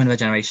much a woman of her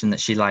generation that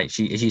she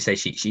as you say,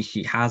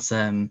 she has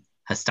her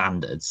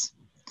standards.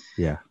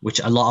 Yeah. Which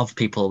a lot of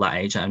people that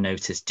age, I've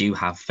noticed, do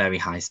have very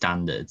high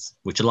standards,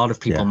 which a lot of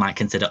people might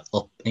consider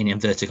up in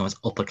inverted commas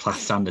upper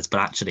class standards, but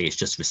actually it's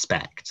just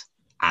respect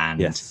and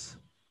Yes.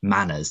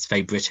 manners,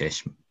 very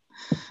British.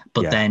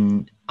 But Yeah.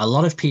 then a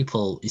lot of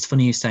people, it's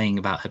funny you saying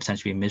about her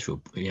potentially being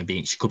miserable,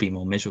 she could be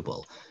more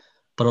miserable.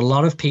 But a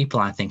lot of people,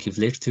 I think, who've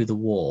lived through the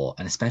war,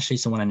 and especially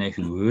someone I know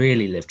who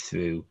really lived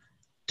through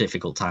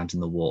difficult times in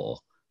the war,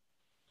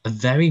 are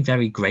very,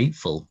 very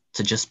grateful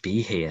to just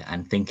be here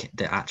and think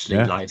that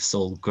actually life's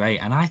all great.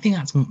 And I think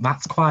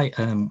that's quite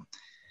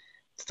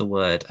what's the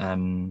word?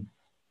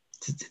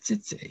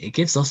 It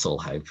gives us all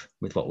hope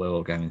with what we're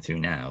all going through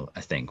now,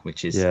 I think,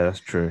 which is that's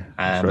true.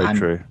 That's very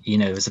true. You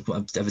know,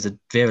 there was a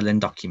Vera Lynn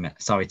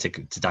document. Sorry to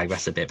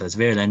digress a bit, but there's a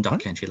Vera Lynn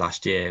documentary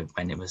last year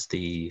when it was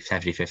the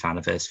 75th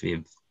anniversary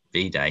of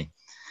V-Day,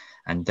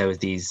 and there were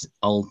these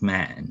old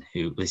men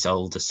these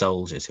older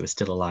soldiers who are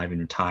still alive in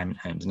retirement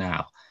homes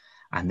now,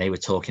 and they were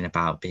talking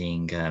about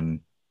being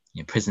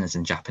prisoners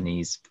in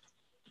Japanese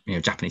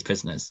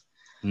prisoners,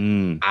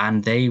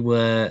 and they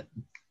were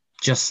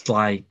just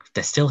like,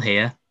 they're still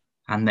here.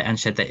 And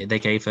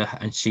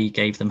she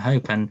gave them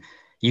hope, and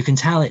you can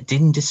tell it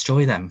didn't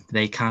destroy them.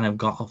 They kind of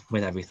got off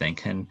with everything,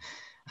 and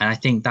I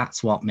think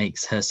that's what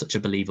makes her such a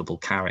believable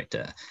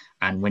character.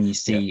 And when you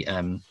see,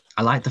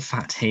 I like the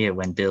fact here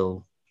when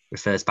Bill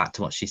refers back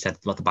to what she said,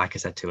 what the biker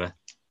said to her.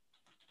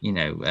 You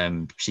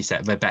know, she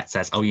said, Bette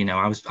says, "Oh, you know,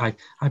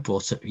 I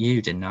brought up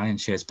you, didn't I?" And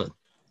she goes, "But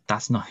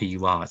that's not who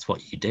you are. It's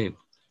what you do."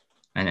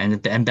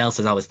 And Belle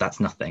says, "Oh, that's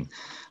nothing."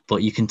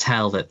 But you can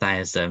tell that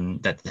there's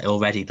that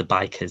already the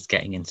biker's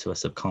getting into her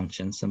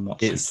subconscious and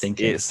what she's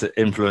thinking. It's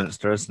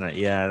influenced her, isn't it?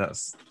 Yeah,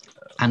 that's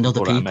and other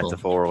people. A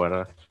metaphor or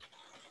whatever.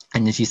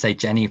 And as you say,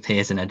 Jenny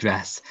appears in a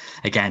dress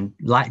again,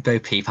 like Bo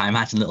Peep. I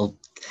imagine little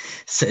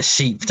sort of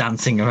sheep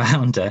dancing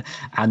around her.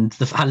 And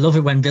I love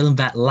it when Bill and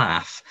Bette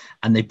laugh,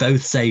 and they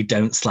both say,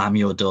 "Don't slam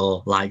your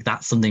door." Like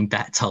that's something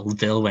Bette told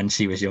Bill when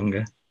she was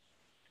younger.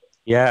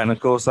 Yeah, and of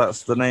course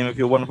that's the name of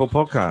your wonderful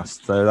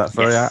podcast, so that's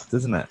very apt,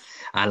 isn't it?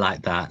 I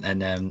like that,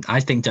 and I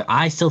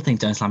still think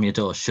 "Don't Slam Your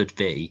Door" should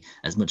be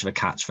as much of a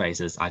catchphrase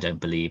as "I don't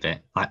believe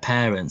it." Like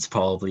parents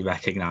probably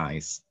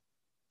recognise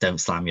 "Don't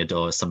Slam Your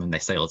Door" as something they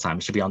say all the time.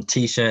 It should be on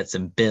T-shirts,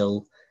 and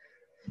Bill,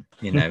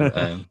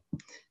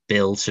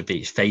 Bill's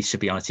face should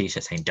be on a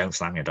T-shirt saying "Don't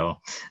slam your door."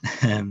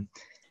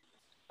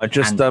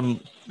 There's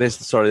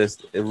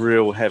a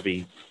real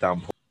heavy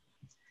downpour.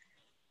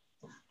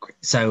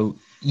 So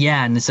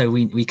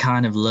we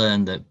kind of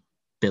learned that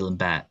Bill and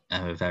Bette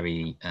are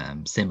very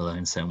similar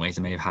in some ways.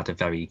 I mean, they've had a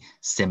very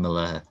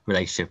similar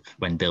relationship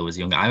when Bill was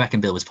younger. I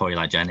reckon Bill was probably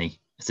like Jenny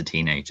as a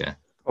teenager.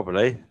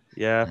 Probably,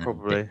 yeah,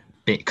 probably.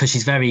 Because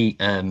she's very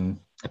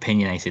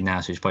opinionated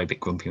now, so she's probably a bit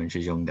grumpy when she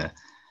was younger.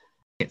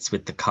 It's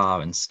with the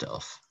car and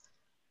stuff.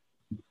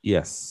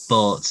 Yes.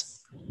 But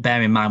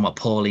bear in mind what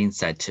Pauline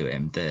said to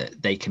him,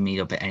 that they can meet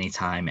up at any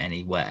time,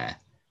 anywhere,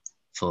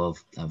 for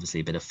obviously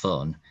a bit of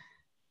fun.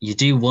 You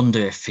do wonder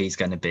if he's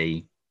going to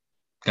be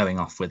going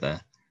off with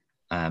her.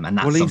 And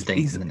that's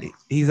something.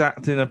 He's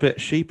acting a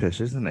bit sheepish,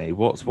 isn't he?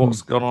 What's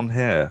gone on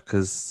here?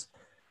 Because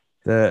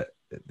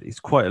he's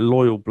quite a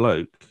loyal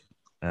bloke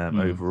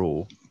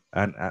overall,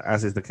 and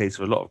as is the case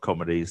with a lot of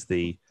comedies,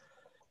 they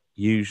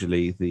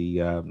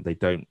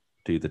don't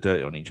do the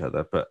dirty on each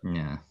other. But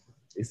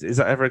is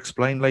that ever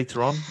explained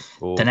later on?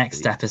 Or the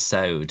next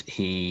episode,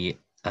 he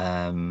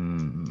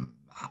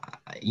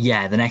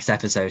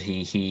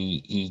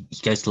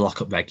goes to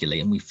lock up regularly,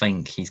 and we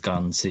think he's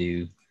gone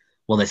to.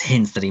 Well, there's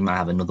hints that he might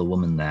have another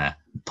woman there,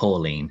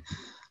 Pauline.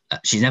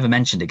 She's never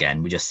mentioned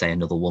again. We just say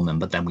another woman,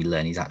 but then we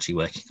learn he's actually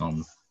working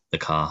on the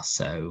car.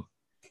 So,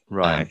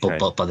 right. Okay.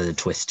 But there's a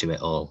twist to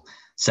it all.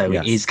 So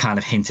It is kind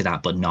of hinted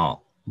at, but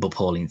not. But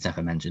Pauline's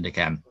never mentioned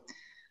again.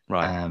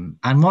 Right.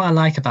 And what I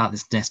like about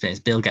this bit is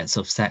Bill gets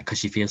upset because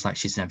she feels like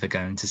she's never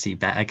going to see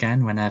Bette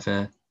again.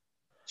 Whenever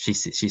she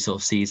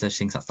sort of sees her, she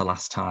thinks that's the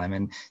last time,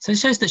 and so it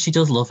shows that she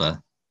does love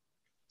her.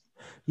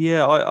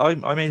 Yeah,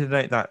 I made a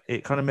note that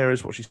it kind of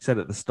mirrors what she said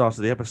at the start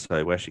of the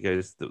episode, where she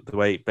goes, the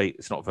way,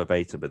 it's not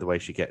verbatim, but the way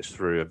she gets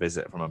through a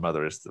visit from her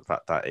mother is the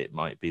fact that it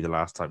might be the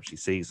last time she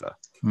sees her.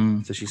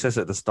 So she says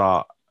it at the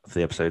start of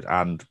the episode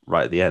and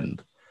right at the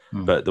end,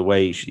 but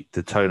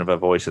the tone of her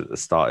voice at the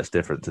start is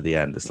different to the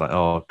end. It's like,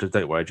 "Oh,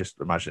 don't worry,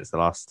 just imagine it's the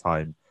last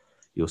time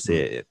you'll see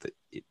it."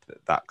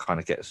 That kind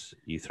of gets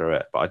you through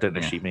it. But I don't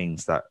know if she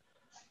means that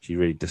she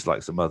really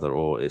dislikes her mother,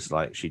 or it's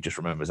like she just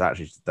remembers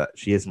actually that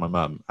she is my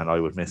mum and I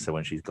would miss her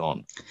when she's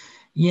gone.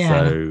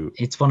 Yeah, so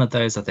it's one of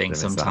those, I think,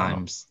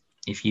 sometimes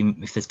if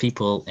there's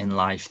people in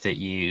life that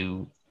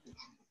you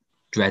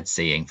dread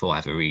seeing for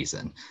whatever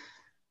reason,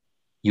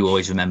 you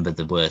always remember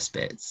the worst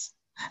bits,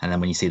 and then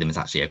when you see them, it's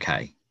actually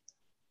okay.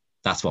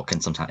 That's what can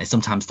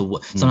sometimes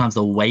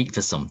the wait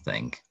for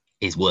something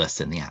is worse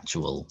than the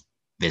actual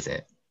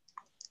visit.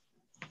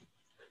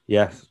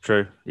 Yeah,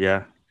 true.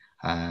 Yeah.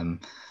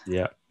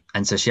 Yeah.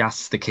 And so she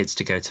asks the kids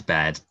to go to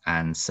bed.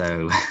 And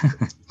so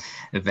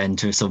then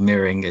to sort of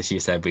mirroring, as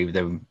you said, they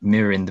were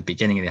mirroring the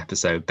beginning of the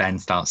episode, Ben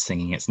starts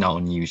singing It's Not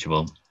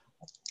Unusual.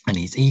 And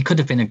he could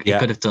have been, he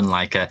could have done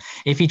like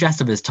if he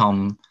dressed up as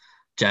Tom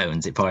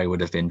Jones, it probably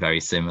would have been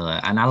very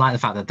similar. And I like the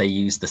fact that they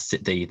use the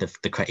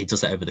he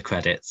does it over the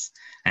credits.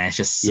 And it's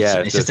just,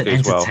 it's just an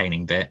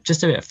entertaining bit,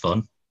 just a bit of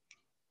fun.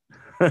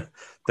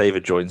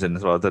 David joins in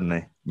as well, doesn't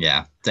he?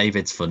 Yeah,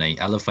 David's funny.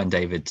 I love when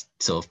David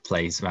sort of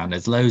plays around.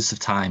 There's loads of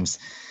times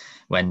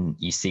when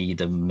you see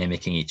them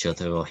mimicking each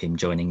other or him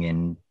joining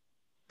in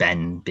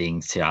Ben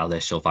being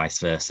childish or vice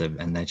versa,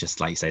 and they're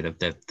just like you say,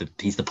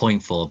 he's the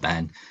point for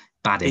Ben.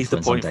 Bad He's the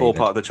influence on point for David.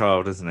 part of the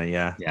child, isn't he?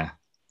 Yeah. Yeah,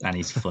 and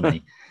he's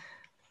funny.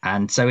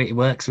 And so it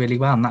works really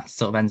well, and that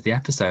sort of ends the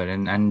episode.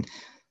 And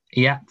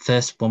yeah,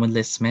 first one with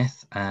Liz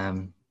Smith.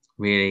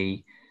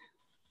 Really,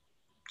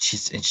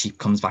 she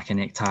comes back in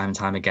it time and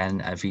time again,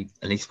 at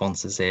least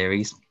once a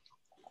series.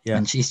 Yeah.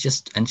 And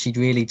she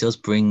really does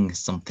bring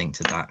something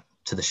to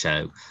the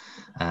show.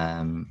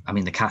 I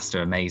mean, the cast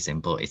are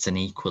amazing, but it's an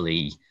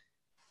equally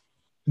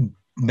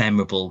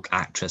memorable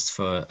actress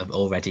for an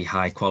already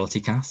high quality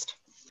cast.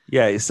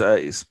 Yeah, it's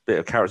a bit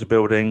of character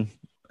building,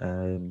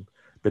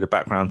 bit of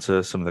background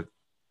to some of the,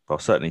 well,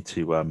 certainly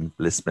to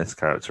Liz Smith's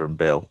character and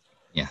Bill.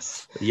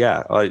 Yes.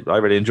 Yeah, I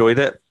really enjoyed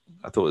it.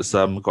 I thought it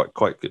was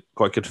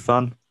quite good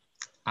fun.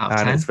 Out of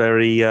 10? It's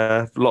very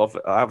a lot of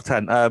out of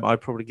 10.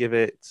 I'd probably give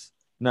it,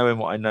 knowing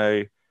what I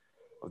know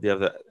of the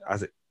other,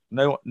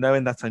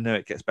 knowing that I know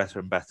it gets better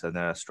and better and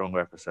there are stronger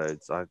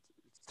episodes.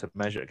 To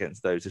measure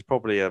against those is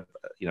probably a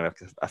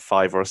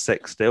 5 or a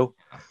 6 still.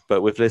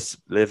 But with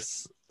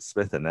Liz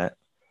Smith in it,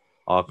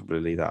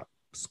 arguably that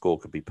score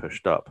could be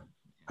pushed up.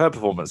 Her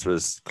performance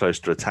was close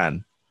to a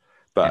 10,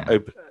 but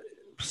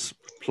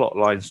plot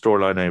line,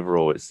 storyline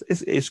overall,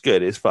 it's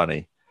good, it's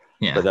funny.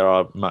 Yeah. But there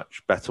are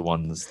much better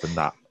ones than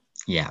that.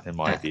 Yeah. In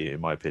my view,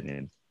 in my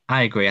opinion.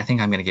 I agree. I think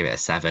I'm going to give it a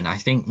 7. I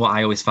think what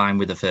I always find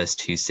with the first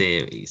 2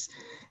 series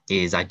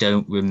is I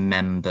don't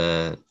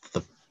remember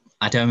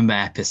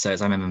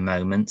episodes, I remember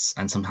moments,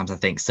 and sometimes I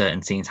think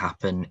certain scenes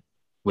happen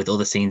with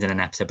other scenes in an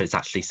episode, but it's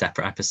actually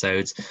separate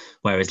episodes.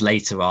 Whereas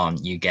later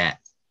on, you get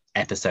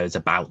episodes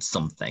about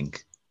something,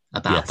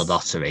 about the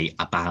lottery,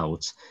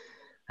 about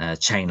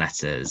chain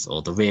letters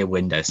or the Rear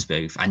Window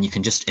spoof, and you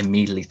can just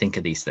immediately think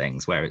of these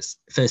things. Whereas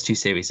first 2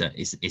 series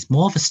is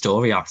more of a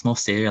story arc, it's more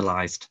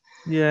serialized,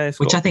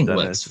 which I think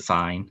works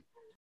fine.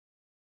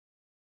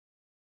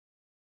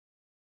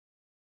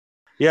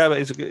 Yeah, but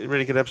it's a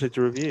really good episode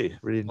to review.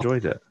 Really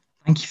enjoyed it.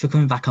 Thank you for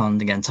coming back on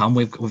again, Tom.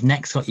 We've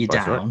next got you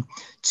down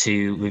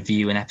to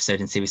review an episode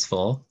in series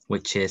 4,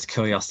 which is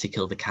Curiosity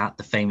Killed the Cat,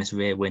 the famous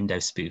Rear Window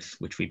spoof,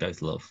 which we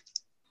both love.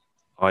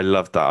 I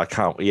love that. I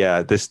can't.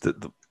 Yeah,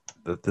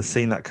 the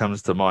scene that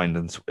comes to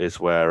mind is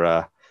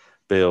where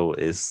Bill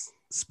is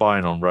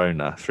spying on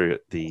Rona through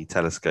the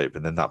telescope,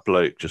 and then that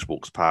bloke just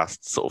walks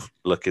past, sort of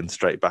looking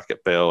straight back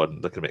at Bill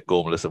and looking a bit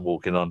gormless and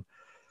walking on.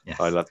 Yes.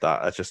 I love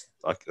that.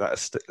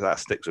 That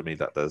sticks with me.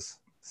 That does.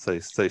 So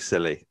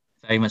silly.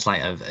 Very much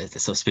like a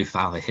sort of spoof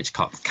of Alfred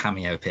Hitchcock's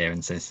cameo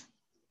appearances.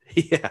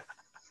 Yeah,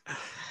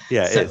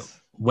 yeah. So it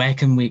is. Where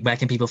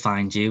can people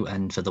find you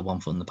and for the One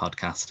Foot in the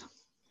Podcast?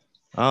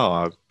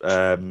 Oh,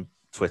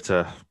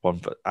 Twitter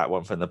at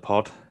One Foot in the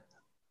Pod,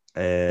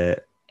 and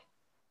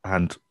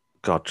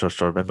God, just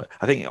to remember,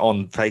 I think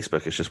on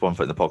Facebook it's just One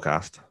Foot in the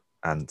Podcast,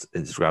 and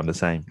Instagram the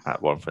same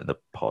at One Foot in the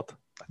Pod.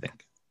 I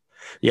think.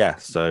 Yeah.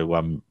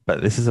 So,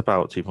 but this is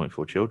about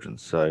 2.4 children,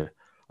 so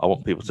I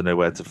want people to know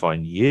where to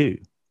find you.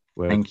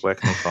 Where can they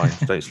find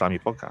Don't Slam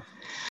Your Podcast?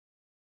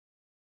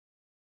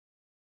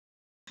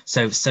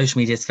 So social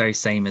media is very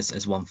same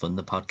as One Foot in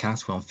the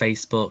Podcast. We're on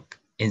Facebook,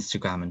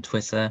 Instagram, and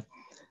Twitter.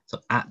 So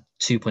at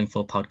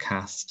 2.4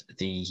 Podcast,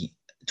 the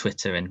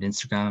Twitter and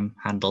Instagram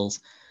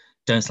handles.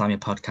 Don't Slam Your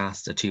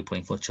Podcast, a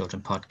 2.4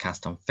 Children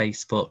podcast on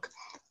Facebook.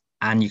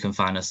 And you can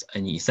find us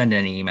and you send in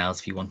any emails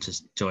if you want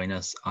to join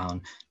us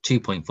on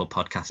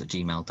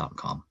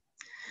 2.4podcast@gmail.com.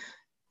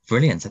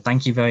 Brilliant. So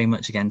thank you very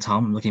much again,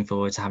 Tom. I'm looking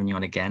forward to having you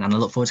on again. And I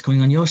look forward to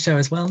coming on your show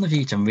as well in the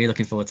future. I'm really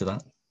looking forward to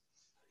that.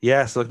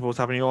 Yes, looking forward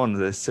to having you on.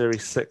 There's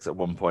series 6 at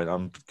one point.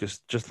 I'm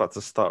just about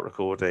to start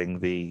recording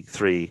the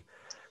 2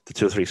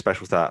 or 3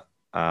 specials that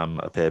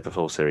appear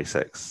before series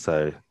 6.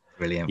 So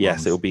brilliant.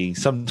 Yes, it'll be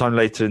sometime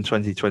later in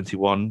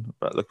 2021,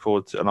 but look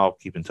forward to, and I'll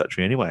keep in touch with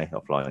you anyway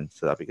offline.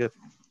 So that'd be good.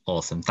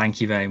 Awesome.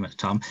 Thank you very much,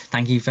 Tom.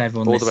 Thank you for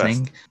everyone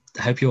listening.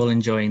 I hope you're all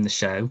enjoying the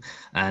show.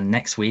 And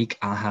next week,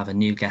 I'll have a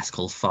new guest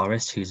called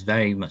Forrest, who's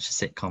very much a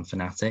sitcom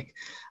fanatic,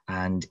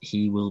 and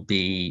he will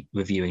be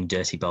reviewing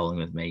Dirty Bowling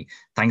with me.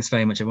 Thanks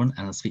very much, everyone,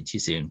 and I'll speak to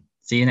you soon.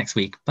 See you next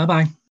week.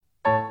 Bye-bye.